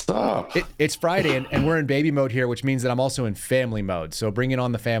 What's up? It's Friday, and we're in baby mode here, which means that I'm also in family mode. So bringing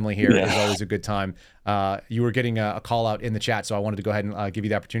on the family here is always a good time. You were getting a call out in the chat, so I wanted to go ahead and give you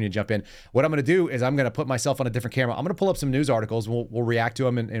the opportunity to jump in. What I'm going to do is I'm going to put myself on a different camera. I'm going to pull up some news articles. We'll react to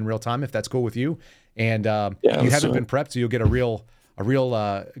them in real time, if that's cool with you. And you haven't been prepped, so you'll get a real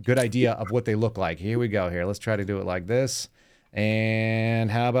good idea of what they look like. Here we go. Here, let's try to do it like this. And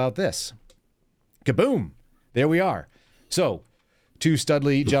how about this? Kaboom! There we are. So, two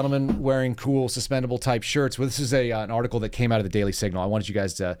studly gentlemen wearing cool Suspendable type shirts. Well, this is an article that came out of the Daily Signal. I wanted you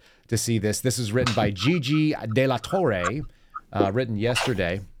guys to see this. This is written by Gigi De La Torre, written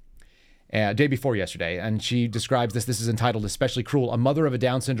yesterday, day before yesterday, and she describes this. This is entitled "Especially Cruel." A mother of a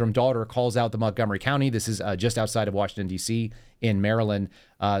Down syndrome daughter calls out the Montgomery County. This is just outside of Washington, D.C. in Maryland.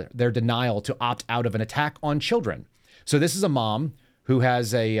 Their denial to opt out of an attack on children. So this is a mom who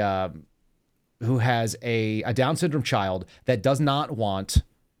has a Down syndrome child that does not want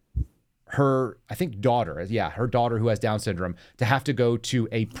her, daughter who has Down syndrome, to have to go to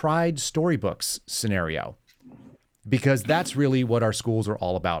a Pride Storybooks scenario, because that's really what our schools are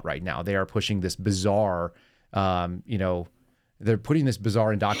all about right now. They are pushing this bizarre, they're putting this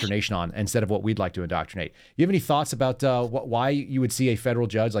bizarre indoctrination on instead of what we'd like to indoctrinate. You have any thoughts about why you would see a federal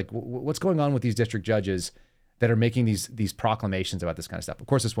judge, like what's going on with these district judges that are making these proclamations about this kind of stuff? Of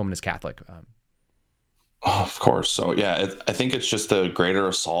course, this woman is Catholic. Oh, of course. So yeah, I think it's just a greater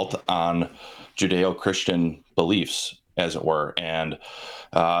assault on Judeo-Christian beliefs, as it were, and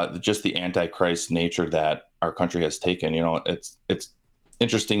just the antichrist nature that our country has taken. It's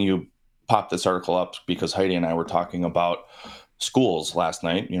interesting you popped this article up because Heidi and I were talking about schools last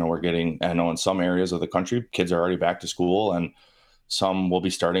night. I know in some areas of the country, kids are already back to school, and some will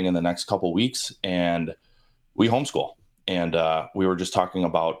be starting in the next couple weeks. And we homeschool, and we were just talking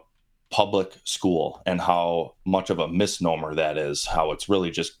about public school and how much of a misnomer that is, how it's really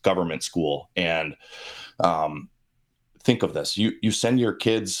just government school. And think of this: you send your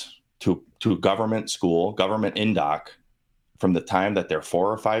kids to government school, government indoc, from the time that they're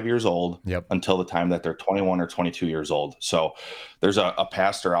 4 or 5 years old until the time that they're 21 or 22 years old. So there's a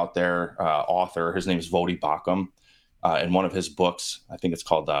pastor out there, author, his name is Vodi Bakum. In one of his books, I think it's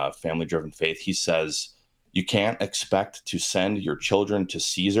called Family Driven Faith, he says, you can't expect to send your children to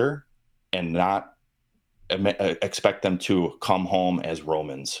Caesar and not expect them to come home as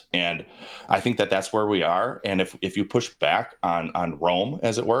Romans. And I think that that's where we are. And if you push back on Rome,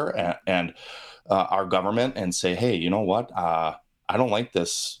 as it were, and our government, and say, hey, you know what? I don't like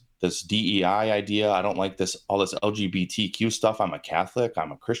this DEI idea. I don't like all this LGBTQ stuff. I'm a Catholic.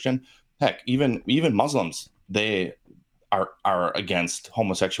 I'm a Christian. Heck, even Muslims, they are against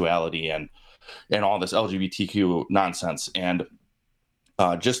homosexuality and all this LGBTQ nonsense. And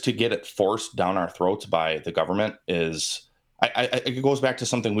just to get it forced down our throats by the government it goes back to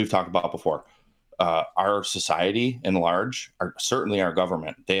something we've talked about before. Our society in large, certainly our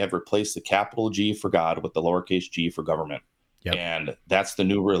government, they have replaced the capital G for God with the lowercase g for government. Yep. And that's the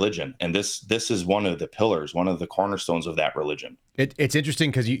new religion. And this is one of the pillars, one of the cornerstones of that religion. It's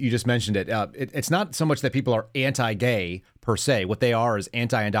interesting because you just mentioned it. It's not so much that people are anti-gay per se. What they are is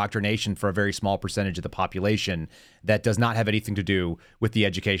anti-indoctrination for a very small percentage of the population that does not have anything to do with the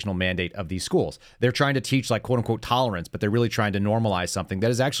educational mandate of these schools. They're trying to teach like quote unquote tolerance, but they're really trying to normalize something that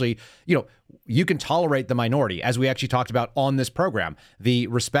is actually, you can tolerate the minority. As we actually talked about on this program, the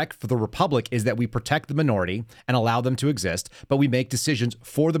respect for the republic is that we protect the minority and allow them to exist, but we make decisions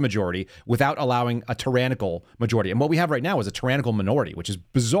for the majority without allowing a tyrannical majority. And what we have right now is a tyrannical minority, which is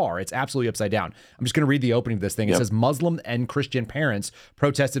bizarre. It's absolutely upside down. I'm just going to read the opening of this thing. It says Muslim and Christian parents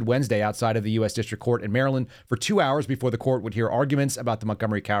protested Wednesday outside of the U.S. District Court in Maryland for 2 hours before the court would hear arguments about the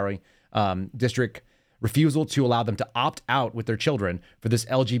Montgomery County District refusal to allow them to opt out with their children for this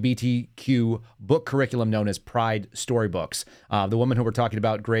LGBTQ book curriculum known as Pride Storybooks. The woman who we're talking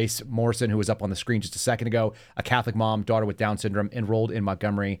about, Grace Morrison, who was up on the screen just a second ago, a Catholic mom, daughter with Down syndrome, enrolled in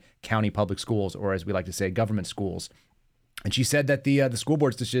Montgomery County Public Schools, or as we like to say, government schools. And she said that the school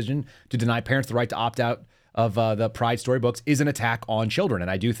board's decision to deny parents the right to opt out of the Pride storybooks is an attack on children. And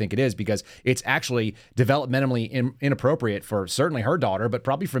I do think it is, because it's actually developmentally inappropriate for certainly her daughter, but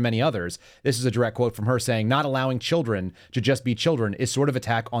probably for many others. This is a direct quote from her saying, not allowing children to just be children is sort of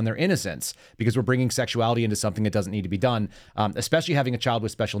attack on their innocence, because we're bringing sexuality into something that doesn't need to be done, especially having a child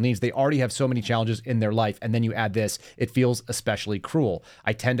with special needs. They already have so many challenges in their life. And then you add this, it feels especially cruel.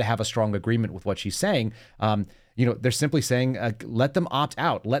 I tend to have a strong agreement with what she's saying. They're simply saying, let them opt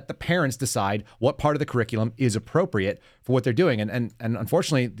out. Let the parents decide what part of the curriculum is appropriate for what they're doing. And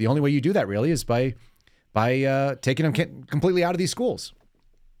unfortunately, the only way you do that really is by taking them completely out of these schools.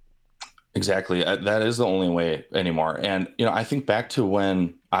 Exactly. That is the only way anymore. And, I think back to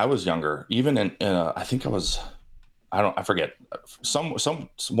when I was younger, even I think I forget,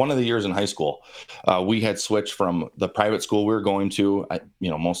 one of the years in high school, we had switched from the private school we were going to,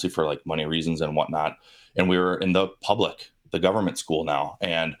 mostly for like money reasons and whatnot. And we were in the government school now.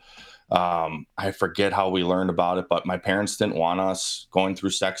 And I forget how we learned about it, but my parents didn't want us going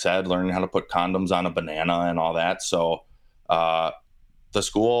through sex ed, learning how to put condoms on a banana and all that. So the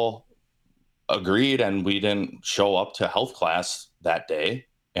school agreed, and we didn't show up to health class that day.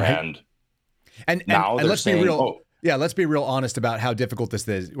 Right. And now they're let's saying, be real. Yeah, let's be real honest about how difficult this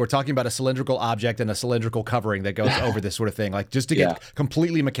is. We're talking about a cylindrical object and a cylindrical covering that goes over this sort of thing. Like, just to get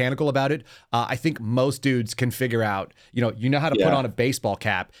completely mechanical about it, I think most dudes can figure out, you know how to put on a baseball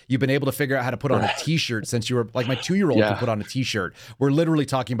cap. You've been able to figure out how to put on a T-shirt since you were, like, my 2-year-old can put on a T-shirt. We're literally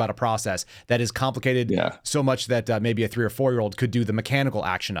talking about a process that is complicated so much that maybe a 3 or 4-year-old could do the mechanical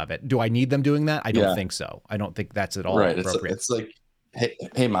action of it. Do I need them doing that? I don't think so. I don't think that's at all appropriate. It's like,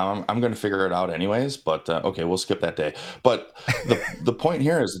 Hey, mom, I'm going to figure it out anyways, but okay, we'll skip that day. But the point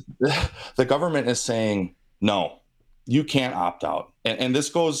here is the government is saying, no, you can't opt out. And this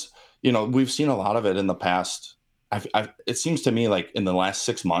goes, we've seen a lot of it in the past. It seems to me like in the last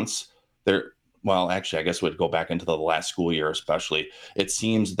 6 months actually, I guess we'd go back into the last school year, especially. It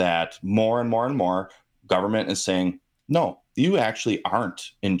seems that more and more and more government is saying, no, you actually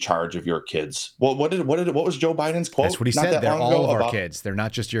aren't in charge of your kids. Well, what was Joe Biden's quote? That's what he said. They're all of our kids. They're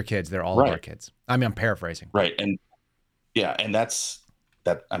not just your kids. They're all of our kids. I mean, I'm paraphrasing. Right. And that's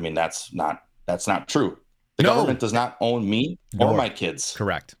not true. The government does not own me or my kids.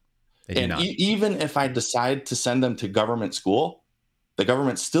 Correct. And even if I decide to send them to government school, the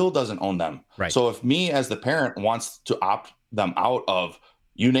government still doesn't own them. Right. So if me as the parent wants to opt them out of,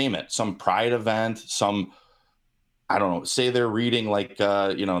 you name it, some pride event, some, I don't know, say they're reading like,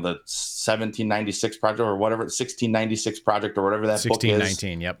 the 1796 project or whatever, 1696 project or whatever that book is.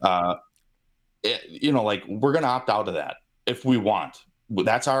 1619, yep. We're going to opt out of that if we want.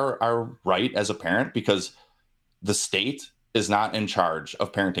 That's our right as a parent, because the state is not in charge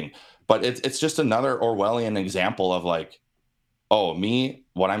of parenting. But it's just another Orwellian example of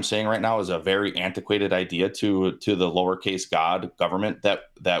what I'm saying right now is a very antiquated idea to the lowercase god government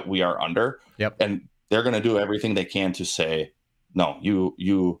that we are under. Yep. And they're going to do everything they can to say, no,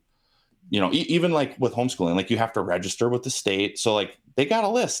 even like with homeschooling, like you have to register with the state. So like they got a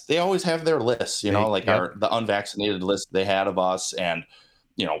list. They always have their lists, the unvaccinated list they had of us and,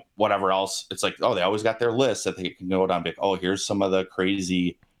 whatever else. It's like, oh, they always got their list that they can go down. Like, oh, here's some of the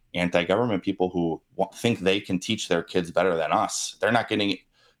crazy anti-government people who think they can teach their kids better than us. They're not getting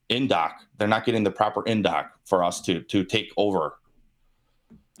INDOC. They're not getting the proper INDOC for us to take over.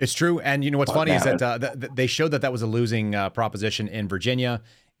 It's true. And what's funny is that they showed that was a losing proposition in Virginia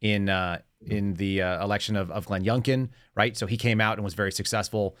in the election of Glenn Youngkin, right? So he came out and was very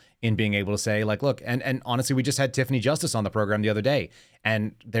successful in being able to say, like, look, and honestly, we just had Tiffany Justice on the program the other day,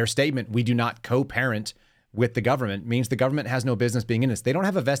 and their statement, we do not co-parent with the government, means the government has no business being in this. They don't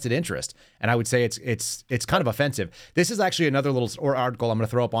have a vested interest. And I would say it's kind of offensive. This is actually another little article I'm going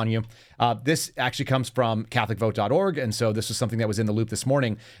to throw up on you. This actually comes from CatholicVote.org. And so this was something that was in the loop this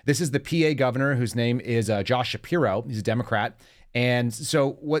morning. This is the PA governor, whose name is Josh Shapiro. He's a Democrat. And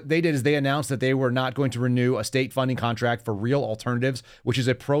so what they did is they announced that they were not going to renew a state funding contract for Real Alternatives, which is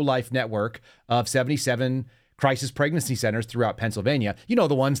a pro-life network of 77 crisis pregnancy centers throughout Pennsylvania.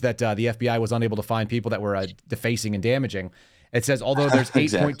 The ones that the FBI was unable to find people that were defacing and damaging. It says, although there's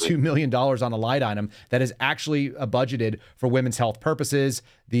 $8.2 million on a line item that is actually budgeted for women's health purposes,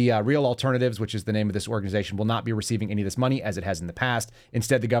 the Real Alternatives, which is the name of this organization, will not be receiving any of this money as it has in the past.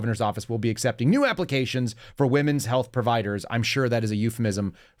 Instead, the governor's office will be accepting new applications for women's health providers. I'm sure that is a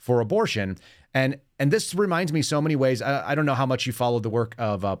euphemism for abortion. And this reminds me so many ways. I don't know how much you followed the work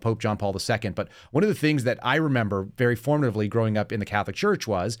of Pope John Paul II, but one of the things that I remember very formatively growing up in the Catholic Church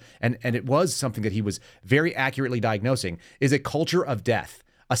was, and it was something that he was very accurately diagnosing, is a culture of death,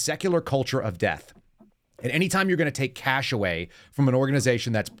 a secular culture of death. And anytime you're going to take cash away from an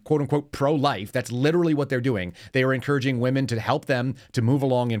organization that's quote unquote pro-life, that's literally what they're doing. They are encouraging women to help them to move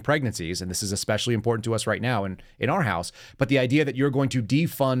along in pregnancies. And this is especially important to us right now in our house. But the idea that you're going to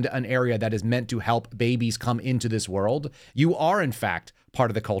defund an area that is meant to help babies come into this world, you are in fact part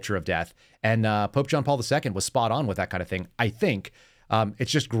of the culture of death. And Pope John Paul II was spot on with that kind of thing. I think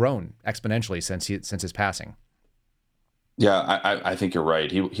it's just grown exponentially since his passing. Yeah, I think you're right.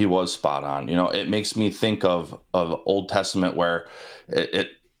 He was spot on. It makes me think of Old Testament where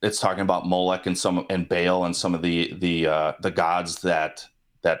it's talking about Molech and Baal and some of the gods that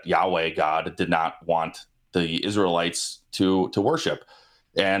Yahweh God did not want the Israelites to worship.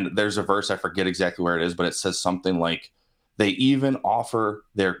 And there's a verse, I forget exactly where it is, but it says something like they even offer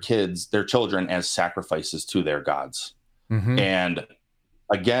their children as sacrifices to their gods. Mm-hmm. And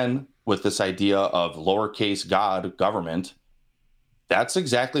again, with this idea of lowercase god government, that's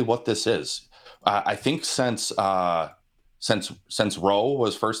exactly what this is. I think since Roe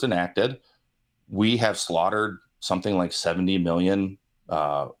was first enacted, we have slaughtered something like 70 million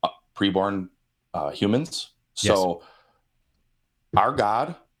preborn humans. Yes. So our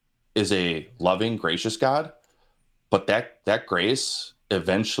God is a loving, gracious God, but that grace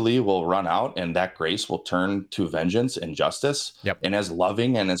eventually will run out, and that grace will turn to vengeance and justice. Yep. And as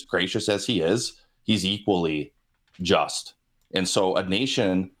loving and as gracious as he is, he's equally just. And so a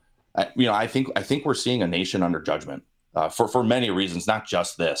nation, I think we're seeing a nation under judgment for many reasons, not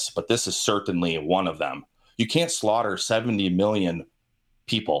just this, but this is certainly one of them. You can't slaughter 70 million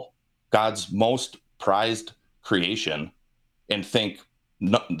people, God's most prized creation, and think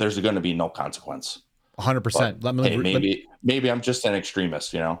there's going to be no consequence. 100%. Maybe I'm just an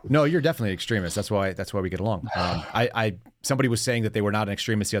extremist, No, you're definitely an extremist. That's why we get along. Somebody was saying that they were not an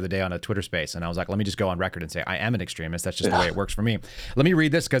extremist the other day on a Twitter space, and I was like, let me just go on record and say I am an extremist. That's just the way it works for me. Let me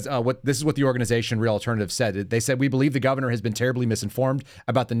read this because this is what the organization Real Alternative said. They said, we believe the governor has been terribly misinformed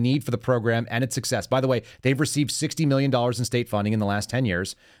about the need for the program and its success. By the way, they've received $60 million in state funding in the last 10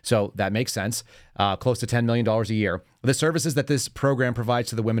 years, so that makes sense. Close to $10 million a year. The services that this program provides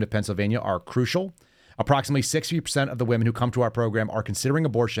to the women of Pennsylvania are crucial. Approximately 60% of the women who come to our program are considering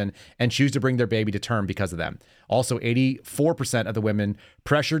abortion and choose to bring their baby to term because of them. Also, 84% of the women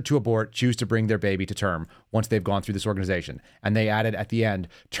pressured to abort choose to bring their baby to term once they've gone through this organization. And they added at the end,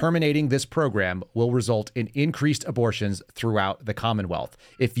 terminating this program will result in increased abortions throughout the Commonwealth.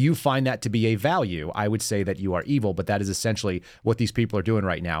 If you find that to be a value, I would say that you are evil, but that is essentially what these people are doing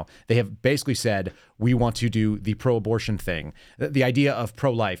right now. They have basically said, we want to do the pro-abortion thing. The idea of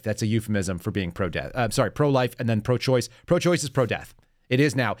pro-life, that's a euphemism for being pro-death. Pro-life and then pro-choice. Pro-choice is pro-death. It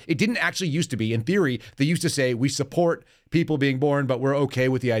is now. It didn't actually used to be. In theory, they used to say we support people being born, but we're okay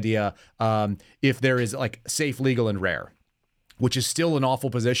with the idea if there is like safe, legal, and rare, which is still an awful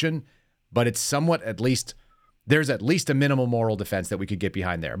position, but it's somewhat there's at least a minimal moral defense that we could get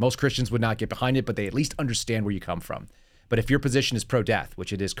behind there. Most Christians would not get behind it, but they at least understand where you come from. But if your position is pro-death,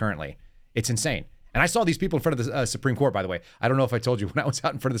 which it is currently, it's insane. And I saw these people in front of the Supreme Court, by the way. I don't know if I told you, when I was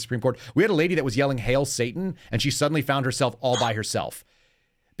out in front of the Supreme Court, we had a lady that was yelling, "Hail Satan," and she suddenly found herself all by herself.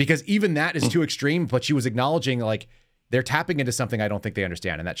 Because even that is too extreme, but she was acknowledging, like, they're tapping into something I don't think they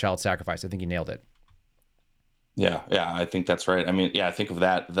understand, and that child sacrifice. I think you nailed it. Yeah, I think that's right. I mean, I think of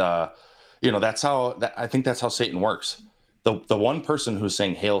that. I think that's how Satan works. The one person who's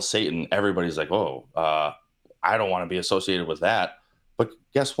saying "Hail Satan," everybody's like, "Oh, I don't want to be associated with that." But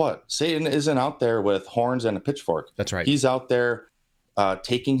guess what? Satan isn't out there with horns and a pitchfork. That's right. He's out there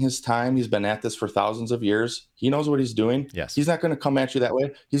taking his time. He's been at this for thousands of years. He knows what he's doing. Yes. He's not going to come at you that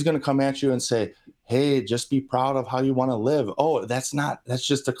way. He's going to come at you and say, "Hey, just be proud of how you want to live." Oh, that's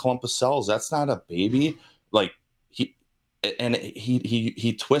just a clump of cells. That's not a baby. Like he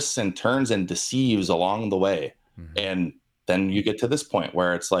twists and turns and deceives along the way. Mm-hmm. And then you get to this point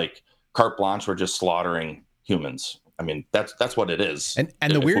where it's like carte blanche, we're just slaughtering humans. I mean, that's what it is.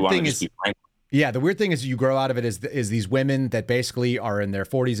 And the weird thing is, the weird thing is you grow out of it is these women that basically are in their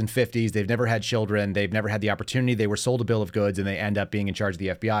 40s and 50s. They've never had children. They've never had the opportunity. They were sold a bill of goods and they end up being in charge of the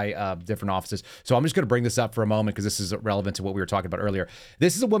FBI, different offices. So I'm just going to bring this up for a moment because this is relevant to what we were talking about earlier.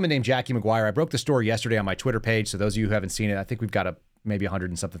 This is a woman named Jackie McGuire. I broke the story yesterday on my Twitter page. So those of you who haven't seen it, I think we've got maybe 100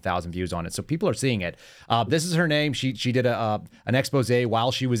 and something thousand views on it. So people are seeing it. This is her name. She did an expose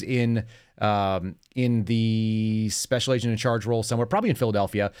while she was in the special agent in charge role somewhere, probably in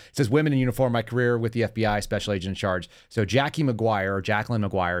Philadelphia. It says women in uniform, my career with the FBI, special agent in charge. So Jacqueline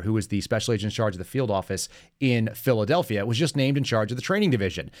McGuire, who was the special agent in charge of the field office in Philadelphia, was just named in charge of the training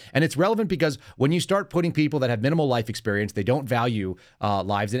division. And it's relevant because when you start putting people that have minimal life experience, they don't value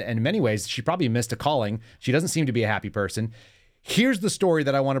lives. And in many ways, she probably missed a calling. She doesn't seem to be a happy person. Here's the story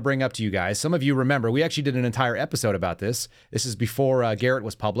that I want to bring up to you guys. Some of you remember, we actually did an entire episode about this. This is before Garrett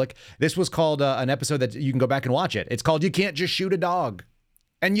was public. This was called an episode that you can go back and watch it. It's called You Can't Just Shoot a Dog.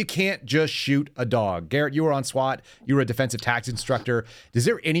 And you can't just shoot a dog. Garrett, you were on SWAT. You were a defensive tactics instructor. Is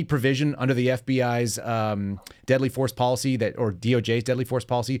there any provision under the FBI's deadly force policy or DOJ's deadly force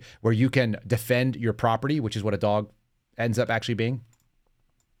policy where you can defend your property, which is what a dog ends up actually being?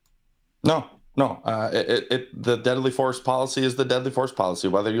 No. The deadly force policy is the deadly force policy,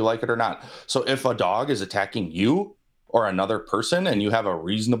 whether you like it or not. So if a dog is attacking you or another person and you have a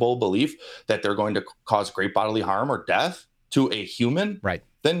reasonable belief that they're going to cause great bodily harm or death to a human, right,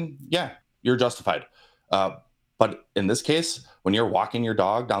 then yeah, you're justified. But in this case, when you're walking your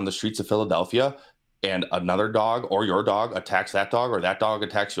dog down the streets of Philadelphia and another dog or your dog attacks that dog or that dog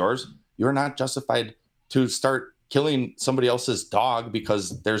attacks yours, you're not justified to start killing somebody else's dog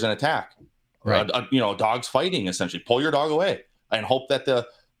because there's an attack. Right. Dogs fighting, essentially. Pull your dog away and hope that the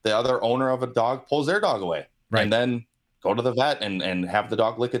other owner of a dog pulls their dog away. Right. And then go to the vet and have the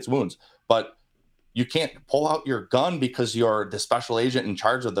dog lick its wounds. But you can't pull out your gun because you're the special agent in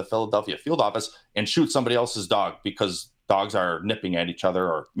charge of the Philadelphia field office and shoot somebody else's dog because dogs are nipping at each other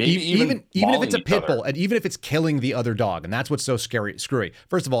or maybe even if it's a pit bull and even if it's killing the other dog. And that's what's so screwy.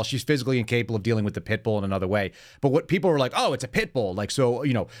 First of all, she's physically incapable of dealing with the pit bull in another way. But what people are like, oh, it's a pit bull. Like, so,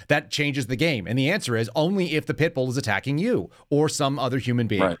 that changes the game. And the answer is only if the pit bull is attacking you or some other human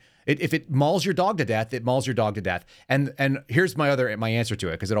being. Right. If it mauls your dog to death, it mauls your dog to death. And here's my answer to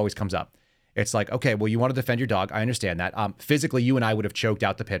it, because it always comes up. It's like, okay, well, you want to defend your dog. I understand that. Physically, you and I would have choked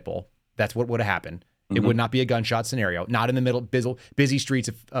out the pit bull. That's what would have happened. It would not be a gunshot scenario, not in the middle, busy streets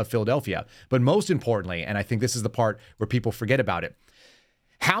of Philadelphia. But most importantly, and I think this is the part where people forget about it,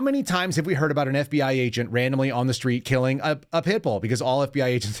 how many times have we heard about an FBI agent randomly on the street killing a pit bull because all FBI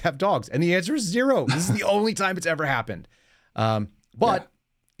agents have dogs? And the answer is 0. This is the only time it's ever happened. But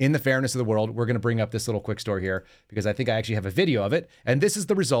in the fairness of the world, we're going to bring up this little quick story here because I think I actually have a video of it. And this is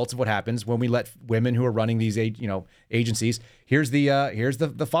the results of what happens when we let women who are running these agencies. Here's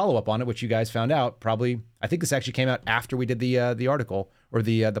the follow-up on it, which you guys found out probably. I think this actually came out after we did the article or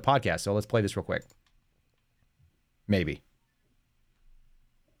the podcast. So let's play this real quick. Maybe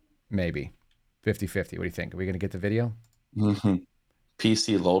 50-50. What do you think? Are we going to get the video?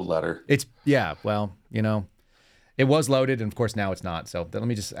 PC load letter. It was loaded, and of course now it's not. So let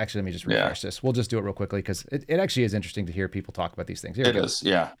me just refresh this. We'll just do it real quickly because it actually is interesting to hear people talk about these things. Here it is,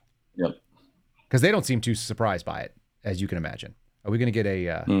 yeah. Yep. Because they don't seem too surprised by it, as you can imagine. Are we going to get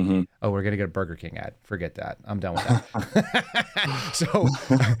we're going to get a Burger King ad. Forget that. I'm done with that. So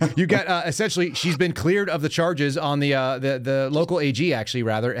you got essentially, she's been cleared of the charges on the local AG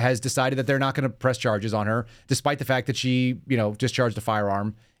has decided that they're not going to press charges on her, despite the fact that she, discharged a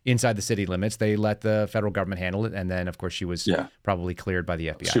firearm inside the city limits. They let the federal government handle it. And then of course she was probably cleared by the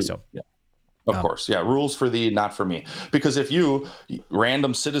FBI. Of course. Yeah. Rules for thee, not for me. Because if you,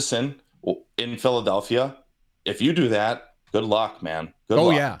 random citizen in Philadelphia, if you do that, good luck, man. Good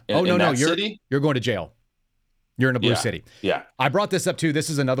luck. Yeah. You're going to jail. You're in a blue city. Yeah. I brought this up too. This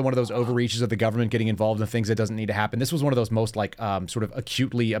is another one of those overreaches of the government getting involved in things that doesn't need to happen. This was one of those most sort of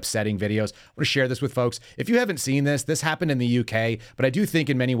acutely upsetting videos. I want to share this with folks. If you haven't seen this happened in the UK, but I do think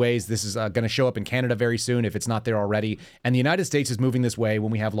in many ways this is going to show up in Canada very soon if it's not there already. And the United States is moving this way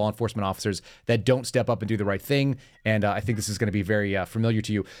when we have law enforcement officers that don't step up and do the right thing. And I think this is going to be very familiar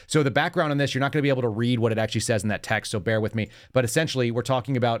to you. So the background on this, you're not going to be able to read what it actually says in that text, so bear with me. But essentially, we're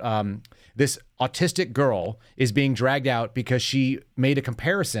talking about this autistic girl is being dragged out because she made a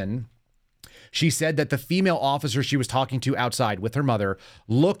comparison. She said that the female officer she was talking to outside with her mother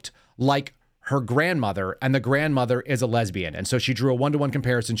looked like her grandmother, and the grandmother is a lesbian. And so she drew a one-to-one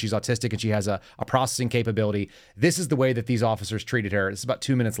comparison. She's autistic and she has a processing capability. This is the way that these officers treated her. It's about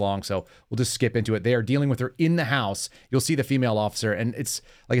 2 minutes long, so we'll just skip into it. They are dealing with her in the house. You'll see the female officer, and it's,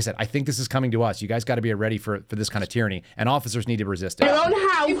 like I said, I think this is coming to us. You guys got to be ready for this kind of tyranny, and officers need to resist it. Your own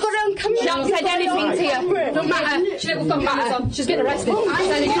house. You've got her own camera. She hasn't said anything to you. Don't matter. She never got cameras on. She's getting arrested. She's not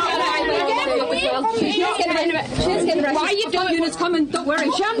getting arrested. Why are you doing it? Coming. Don't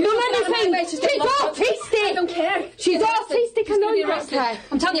worry. She hasn't done anything. She's autistic. I don't care. She's autistic. I know you're okay.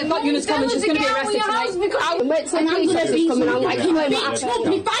 I'm telling you, I've got units coming. She's going to be arrested tonight. I'll wait till the police officer's coming on. Like, you know, bitch up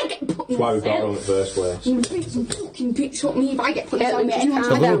me if I get put in. That's why we got her in the first place. You fucking bitch up me if I get put in.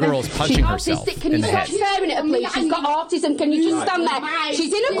 The little girl's punching herself Can you in the stop head. staring at her, please? She's got autism. Can you just stand there?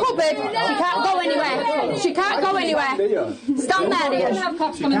 She's in a cupboard. She can't go anywhere. She can't go anywhere. Stand there, dear. They're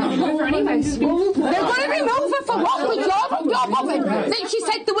going to remove her for what? With your woman. She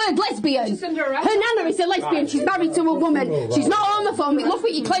said the word lesbian. Her nana is a lesbian. She's married to a woman. She's not homophobic. Look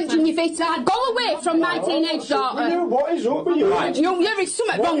what you're clenching your fist. Go away from my teenage daughter. What is up with you? There is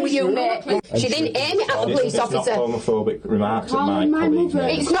something wrong with you, mate. She didn't aim it at the police officer. It's not homophobic remarks at my colleague.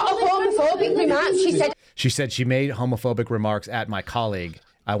 It's not a homophobic remark. She said she made homophobic remarks at my colleague.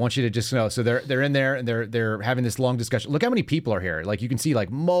 I want you to just know. So they're in there and they're having this long discussion. Look how many people are here. Like you can see, like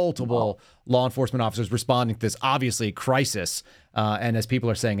multiple law enforcement officers responding to this obviously crisis. And as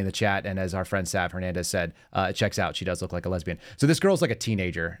people are saying in the chat, and as our friend Sav Hernandez said, it checks out. She does look like a lesbian. So this girl's like a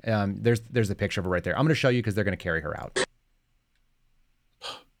teenager. There's the picture of her right there. I'm going to show you because they're going to carry her out.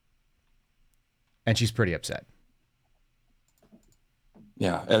 And she's pretty upset.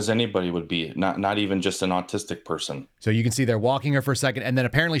 Yeah, as anybody would be, not even just an autistic person. So you can see they're walking her for a second, and then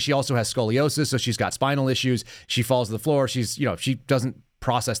apparently she also has scoliosis, so she's got spinal issues. She falls to the floor. She's, she doesn't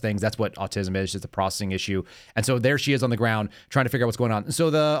process things. That's what autism is, just a processing issue. And so there she is on the ground trying to figure out what's going on. And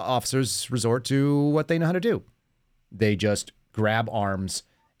so the officers resort to what they know how to do. They just grab arms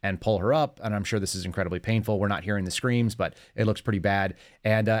and pull her up. And I'm sure this is incredibly painful. We're not hearing the screams, but it looks pretty bad.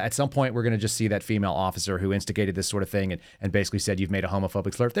 And at some point, we're going to just see that female officer who instigated this sort of thing and basically said, you've made a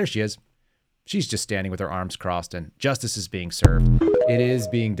homophobic slur. There she is. She's just standing with her arms crossed and justice is being served. It is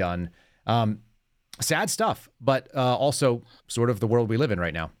being done. Sad stuff, but also sort of the world we live in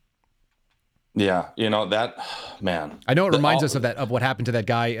right now. Yeah, that, man. I know it reminds us of what happened to that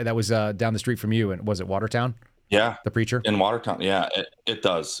guy that was down the street from you. And was it Watertown? Yeah. The preacher? In Watertown. Yeah, it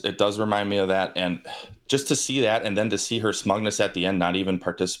does. It does remind me of that. And just to see that and then to see her smugness at the end, not even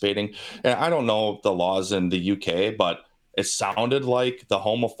participating. And I don't know the laws in the UK, but it sounded like the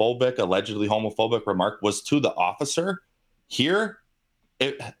allegedly homophobic remark was to the officer. Here,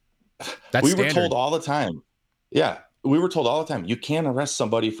 That's were told all the time. Yeah, we were told all the time, you can't arrest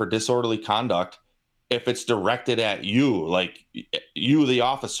somebody for disorderly conduct if it's directed at you, like you, the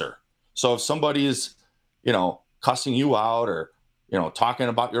officer. So if somebody is, cussing you out or, talking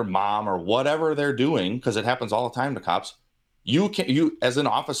about your mom or whatever they're doing, because it happens all the time to cops, you as an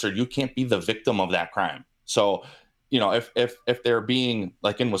officer, you can't be the victim of that crime. So, if they're being,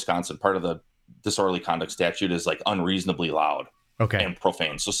 like in Wisconsin, part of the disorderly conduct statute is like unreasonably loud. Okay. And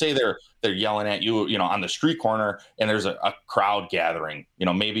profane. So say they're yelling at you, on the street corner and there's a crowd gathering,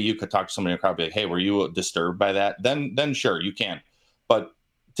 maybe you could talk to somebody in the crowd, be like, hey, were you disturbed by that? Then sure, you can. But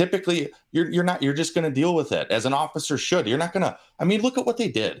typically you're not, you're just going to deal with it as an officer should. You're not going to, look at what they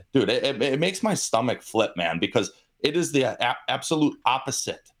did, dude. It makes my stomach flip, man, because it is the absolute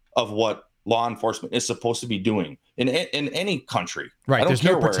opposite of what law enforcement is supposed to be doing in any country. Right. There's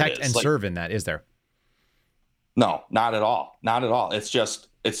no protect and serve in that, is there? No, not at all. Not at all. It's just,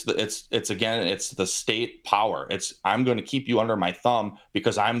 it's the state power. I'm going to keep you under my thumb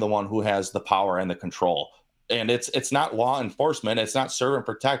because I'm the one who has the power and the control. And it's not law enforcement. It's not serve and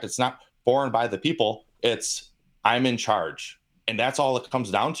protect. It's not for and by the people. It's I'm in charge. And that's all it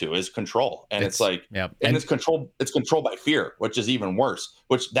comes down to is control. And it's like, yep. And it's control by fear, which is even worse,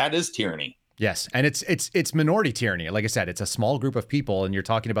 which that is tyranny. Yes. And it's minority tyranny. Like I said, it's a small group of people, and you're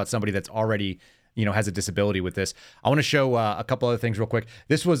talking about somebody that's already, has a disability with this. I want to show a couple other things real quick.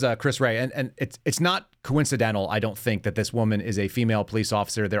 This was Chris Wray, and it's not coincidental, I don't think, that this woman is a female police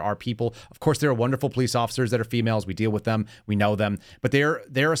officer. There are people, of course, there are wonderful police officers that are females. We deal with them. We know them. But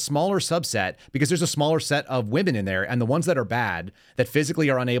they're a smaller subset because there's a smaller set of women in there, and the ones that are bad, that physically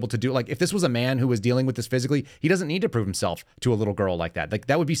are unable to do, like if this was a man who was dealing with this physically, he doesn't need to prove himself to a little girl like that. Like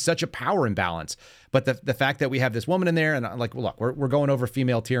that would be such a power imbalance. But the fact that we have this woman in there, and like, look, we're going over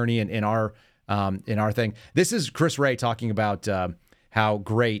female tyranny in our thing. This is Chris Wray talking about how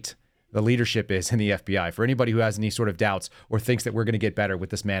great the leadership is in the FBI. For anybody who has any sort of doubts or thinks that we're going to get better with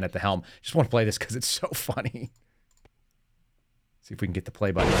this man at the helm, just want to play this because it's so funny. See if we can get the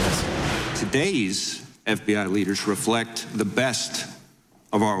play button on this. Today's FBI leaders reflect the best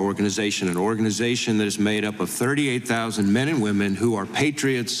of our organization, an organization that is made up of 38,000 men and women who are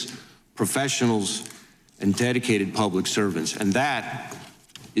patriots, professionals, and dedicated public servants. And that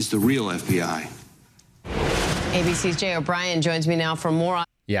is the real FBI. ABC's Jay O'Brien joins me now for more.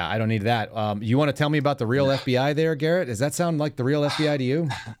 Yeah, I don't need that. You want to tell me about the real FBI there, Garrett? Does that sound like the real FBI to you?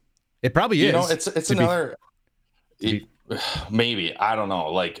 It probably is. It's another... Maybe. I don't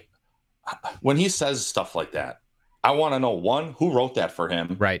know. Like, when he says stuff like that, I want to know, one, who wrote that for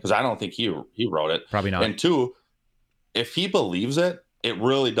him? Right. Because I don't think he wrote it. Probably not. And two, if he believes it, it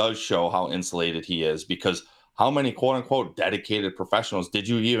really does show how insulated he is, because how many quote unquote dedicated professionals did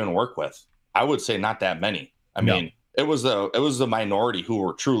you even work with? I would say not that many. I mean, it was the minority who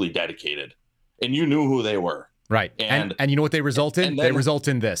were truly dedicated, and you knew who they were. Right. And you know what they result in? They result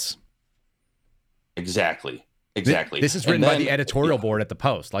in this. Exactly. This is written by the editorial board at the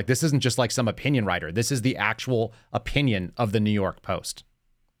Post. Like, this isn't just like some opinion writer. This is the actual opinion of the New York Post.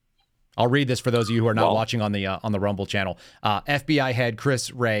 I'll read this for those of you who are not watching on the Rumble channel. FBI head Chris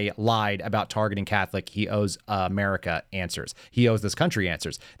Wray lied about targeting Catholic. He owes America answers. He owes this country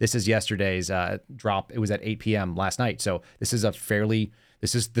answers. This is yesterday's drop. It was at 8 p.m. last night. So this is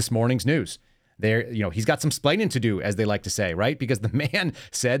this morning's news. He's got some splaining to do, as they like to say, right? Because the man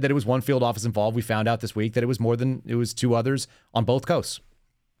said that it was one field office involved. We found out this week that it was two others on both coasts.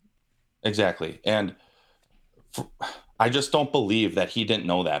 Exactly. And I just don't believe that he didn't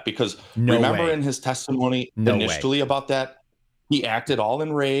know that, because remember in his testimony initially about that, he acted all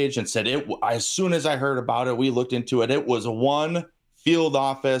enraged and said, as soon as I heard about it, we looked into it. It was one field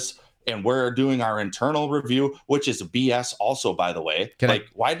office, and we're doing our internal review, which is BS also, by the way.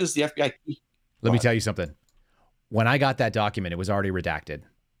 Why does the FBI... Let me tell you something. When I got that document, it was already redacted,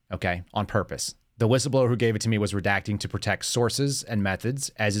 okay, on purpose. The whistleblower who gave it to me was redacting to protect sources and methods,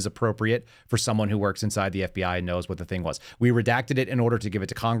 as is appropriate for someone who works inside the FBI and knows what the thing was. We redacted it in order to give it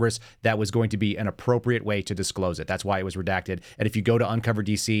to Congress. That was going to be an appropriate way to disclose it. That's why it was redacted. And if you go to Uncover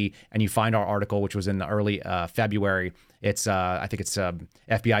DC and you find our article, which was in the early February, it's I think it's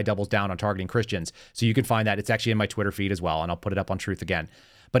FBI doubles down on targeting Christians. So you can find that. It's actually in my Twitter feed as well, and I'll put it up on Truth Again.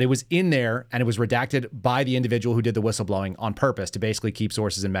 But it was in there, and it was redacted by the individual who did the whistleblowing on purpose to basically keep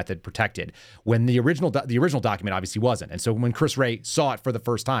sources and method protected, when the original document obviously wasn't. And so when Chris Wray saw it for the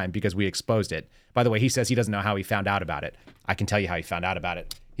first time, because we exposed it, by the way, he says he doesn't know how he found out about it. I can tell you how he found out about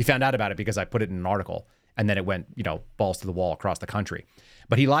it. He found out about it because I put it in an article, and then it went, balls to the wall across the country.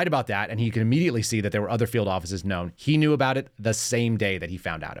 But he lied about that, and he could immediately see that there were other field offices known. He knew about it the same day that he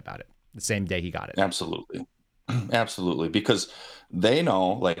found out about it, the same day he got it. Absolutely. Absolutely. Because they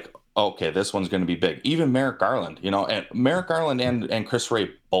know, like, okay, this one's going to be big. Even Merrick Garland, and Merrick Garland and Chris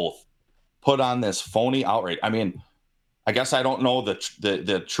Wray both put on this phony outrage. I mean, I guess I don't know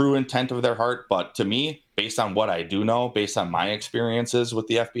the true intent of their heart, but to me, based on what I do know, based on my experiences with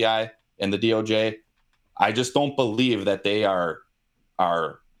the FBI and the DOJ, I just don't believe that they are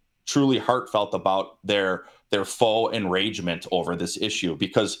truly heartfelt about their faux enragement over this issue.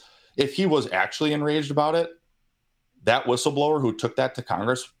 Because if he was actually enraged about it, that whistleblower who took that to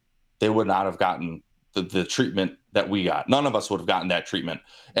Congress, they would not have gotten the treatment that we got. None of us would have gotten that treatment.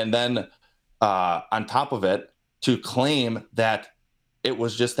 And then on top of it, to claim that it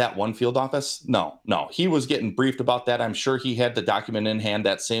was just that one field office. No, he was getting briefed about that. I'm sure he had the document in hand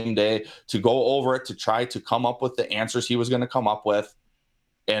that same day to go over it, to try to come up with the answers he was going to come up with.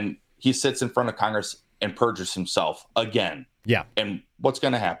 And he sits in front of Congress and perjures himself again. Yeah. And what's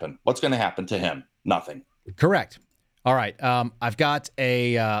going to happen? What's going to happen to him? Nothing. Correct. All right. I've got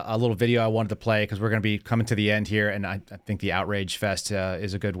a little video I wanted to play because we're going to be coming to the end here, and I think the Outrage Fest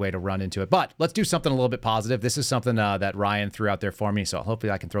is a good way to run into it. But let's do something a little bit positive. This is something that Ryan threw out there for me, so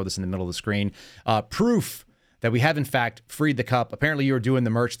hopefully I can throw this in the middle of the screen. Proof that we have, in fact, freed the cup. Apparently you were doing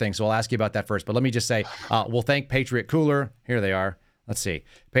the merch thing, so I'll ask you about that first. But let me just say, we'll thank Patriot Cooler. Here they are. Let's see.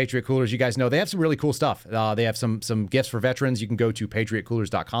 Patriot Coolers, you guys know, they have some really cool stuff. They have some gifts for veterans. You can go to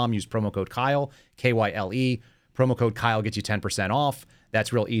patriotcoolers.com, use promo code Kyle, Kyle. Promo code Kyle gets you 10% off.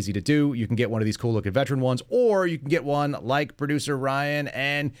 That's real easy to do. You can get one of these cool looking veteran ones, or you can get one like producer Ryan,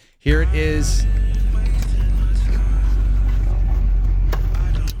 and here it is.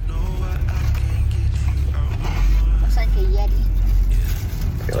 Looks like a Yeti.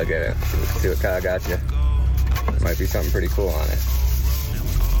 Okay, look at it. Let's see what Kyle got you. There might be something pretty cool on it.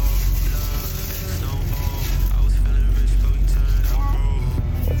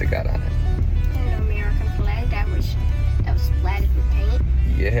 What's it got on it? That was splattered with paint.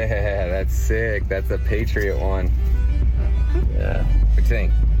 Yeah, that's sick. That's a Patriot one. Yeah. What do you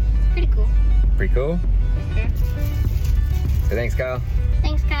think? Pretty cool. Pretty cool? Mm-hmm. Say thanks, Kyle.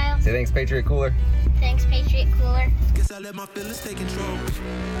 Thanks, Kyle. Say thanks, Patriot Cooler. Thanks, Patriot Cooler. Guess I let my feelings take control.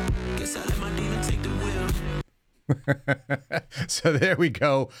 Guess I let my demon take the wheel. So there we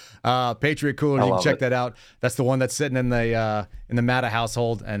go. Patriot Cooler. You can check that out. That's the one that's sitting in the Matta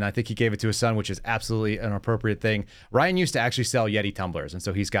household, and I think he gave it to his son, which is absolutely an appropriate thing. Ryan used to actually sell Yeti tumblers, and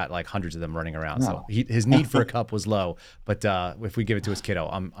so he's got like hundreds of them running around. So his need for a cup was low, but if we give it to his kiddo,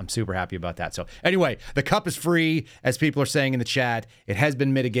 I'm super happy about that. So anyway, the cup is free, as people are saying in the chat. It has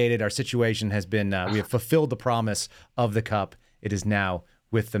been mitigated. Our situation has been we have fulfilled the promise of the cup. It is now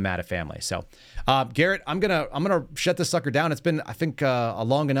with the Matta family. So, Garrett, I'm gonna shut this sucker down. It's been, I think, a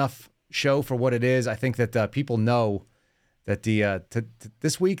long enough show for what it is. I think that people know that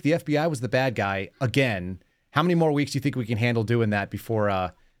this week the FBI was the bad guy again. How many more weeks do you think we can handle doing that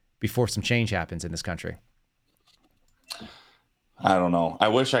before some change happens in this country? I don't know. I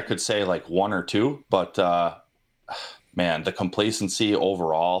wish I could say like one or two, but man, the complacency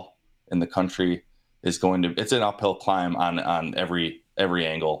overall in the country is it's an uphill climb on every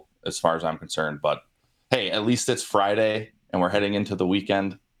angle as far as I'm concerned. But hey, at least it's Friday and we're heading into the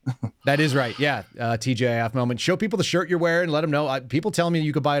weekend. That is right. Yeah. TJIF moment. Show people the shirt you're wearing. Let them know. People tell me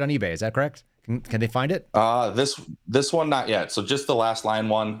you could buy it on eBay. Is that correct? Can they find it? This one, not yet. So just the Last Line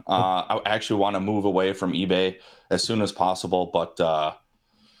one. I actually want to move away from eBay as soon as possible. But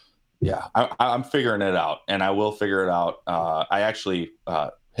yeah, I'm figuring it out, and I will figure it out. I actually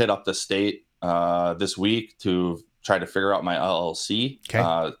hit up the state this week to try to figure out my LLC.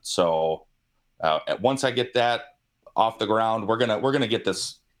 Okay. So once I get that off the ground, we're gonna get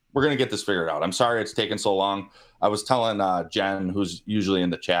this figured out. I'm sorry it's taken so long. I was telling Jen, who's usually in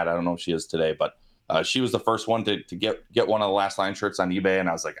the chat, I don't know if she is today, but she was the first one to get one of the Last Line shirts on eBay, and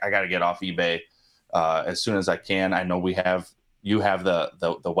I was like, I got to get off eBay as soon as I can. I know you have the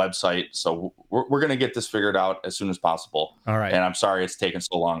website, so we're gonna get this figured out as soon as possible. All right. And I'm sorry it's taken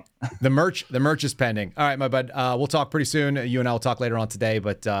so long. The merch is pending. All right, my bud. We'll talk pretty soon. You and I will talk later on today.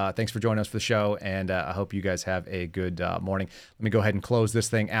 But thanks for joining us for the show, and I hope you guys have a good morning. Let me go ahead and close this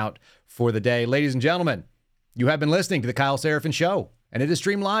thing out for the day, ladies and gentlemen. You have been listening to the Kyle Seraphin Show, and it is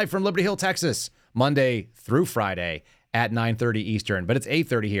streamed live from Liberty Hill, Texas, Monday through Friday at 9:30 Eastern, but it's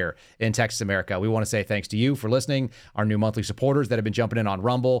 8:30 here in Texas, America. We want to say thanks to you for listening, our new monthly supporters that have been jumping in on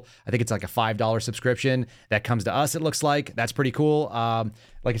Rumble. I think it's like a $5 subscription that comes to us, it looks like. That's pretty cool.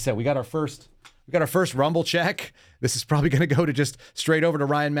 Like I said, we got our first Rumble check. This is probably going to go to just straight over to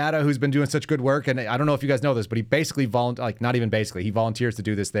Ryan Matta, who's been doing such good work. And I don't know if you guys know this, but he basically he volunteers to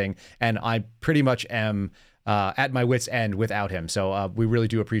do this thing. And I pretty much am at my wit's end without him. So we really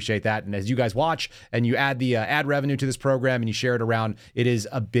do appreciate that. And as you guys watch and you add the ad revenue to this program and you share it around, it is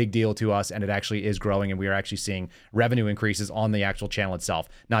a big deal to us, and it actually is growing, and we are actually seeing revenue increases on the actual channel itself,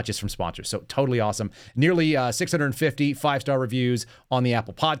 not just from sponsors. So totally awesome. Nearly 650 5-star reviews on the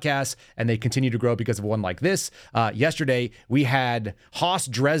Apple Podcasts, and they continue to grow because of one like this. Yesterday, we had Haas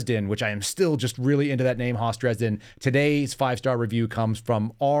Dresden, which I am still just really into that name, Haas Dresden. Today's 5-star review comes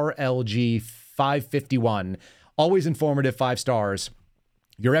from RLG 551. Always informative, 5 stars.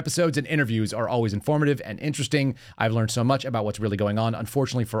 Your episodes and interviews are always informative and interesting. I've learned so much about what's really going on,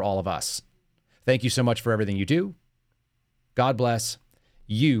 unfortunately for all of us. Thank you so much for everything you do. God bless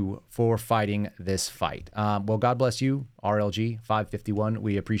you for fighting this fight. Well, God bless you, RLG 551.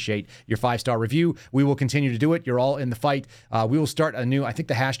 We appreciate your 5-star review. We will continue to do it. You're all in the fight. We will start a new, I think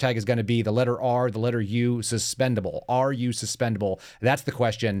the hashtag is going to be the letter R, the letter U, suspendable. Are you suspendable? That's the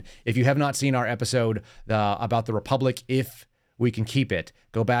question. If you have not seen our episode about the Republic, if we can keep it,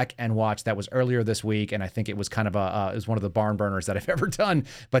 go back and watch. That was earlier this week, and I think it was kind of it was one of the barn burners that I've ever done.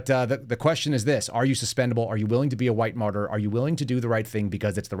 But the question is this: are you suspendable? Are you willing to be a white martyr? Are you willing to do the right thing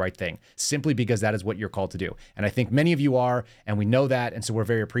because it's the right thing, simply because that is what you're called to do? And I think many of you are, and we know that, and so we're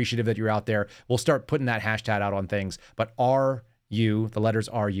very appreciative that you're out there. We'll start putting that hashtag out on things. But are you, the letters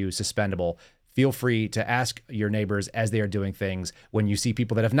are you, suspendable? Feel free to ask your neighbors as they are doing things when you see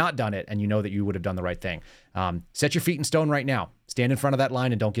people that have not done it and you know that you would have done the right thing. Set your feet in stone right now. Stand in front of that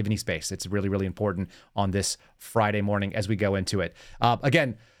line and don't give any space. It's really, really important on this Friday morning as we go into it.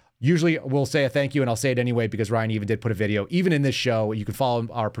 Again, usually we'll say a thank you, and I'll say it anyway because Ryan even did put a video. Even in this show, you can follow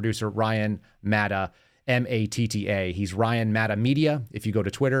our producer, Ryan Matta, Matta. He's Ryan Matta Media if you go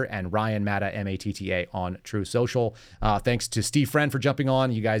to Twitter, and Ryan Matta, Matta on True Social. Thanks to Steve Friend for jumping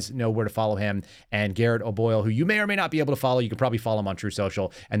on. You guys know where to follow him. And Garrett O'Boyle, who you may or may not be able to follow. You can probably follow him on True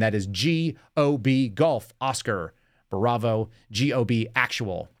Social. And that is GOB Golf Oscar Bravo GOB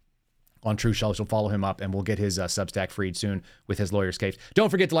Actual on True Social. Follow him up, and we'll get his Substack freed soon with his lawyer's case. Don't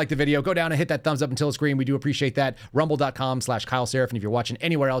forget to like the video. Go down and hit that thumbs up until it's green. We do appreciate that. Rumble.com/Kyle Seraphin. If you're watching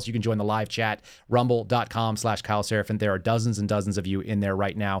anywhere else, you can join the live chat. Rumble.com/Kyle Seraphin. There are dozens and dozens of you in there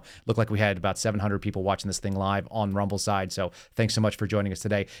right now. Look like we had about 700 people watching this thing live on Rumble side. So thanks so much for joining us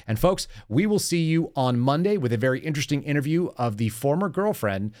today. And folks, we will see you on Monday with a very interesting interview of the former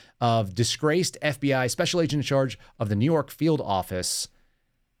girlfriend of disgraced FBI special agent in charge of the New York field office.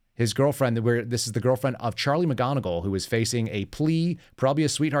 His girlfriend, this is the girlfriend of Charlie McGonigal, who is facing a plea, probably a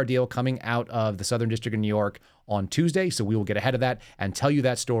sweetheart deal, coming out of the Southern District of New York on Tuesday. So we will get ahead of that and tell you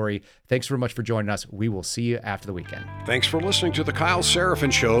that story. Thanks very much for joining us. We will see you after the weekend. Thanks for listening to The Kyle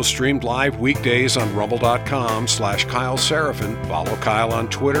Seraphin Show, streamed live weekdays on rumble.com/Kyle Seraphin. Follow Kyle on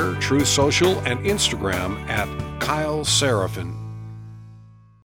Twitter, Truth Social, and Instagram at Kyle Seraphin.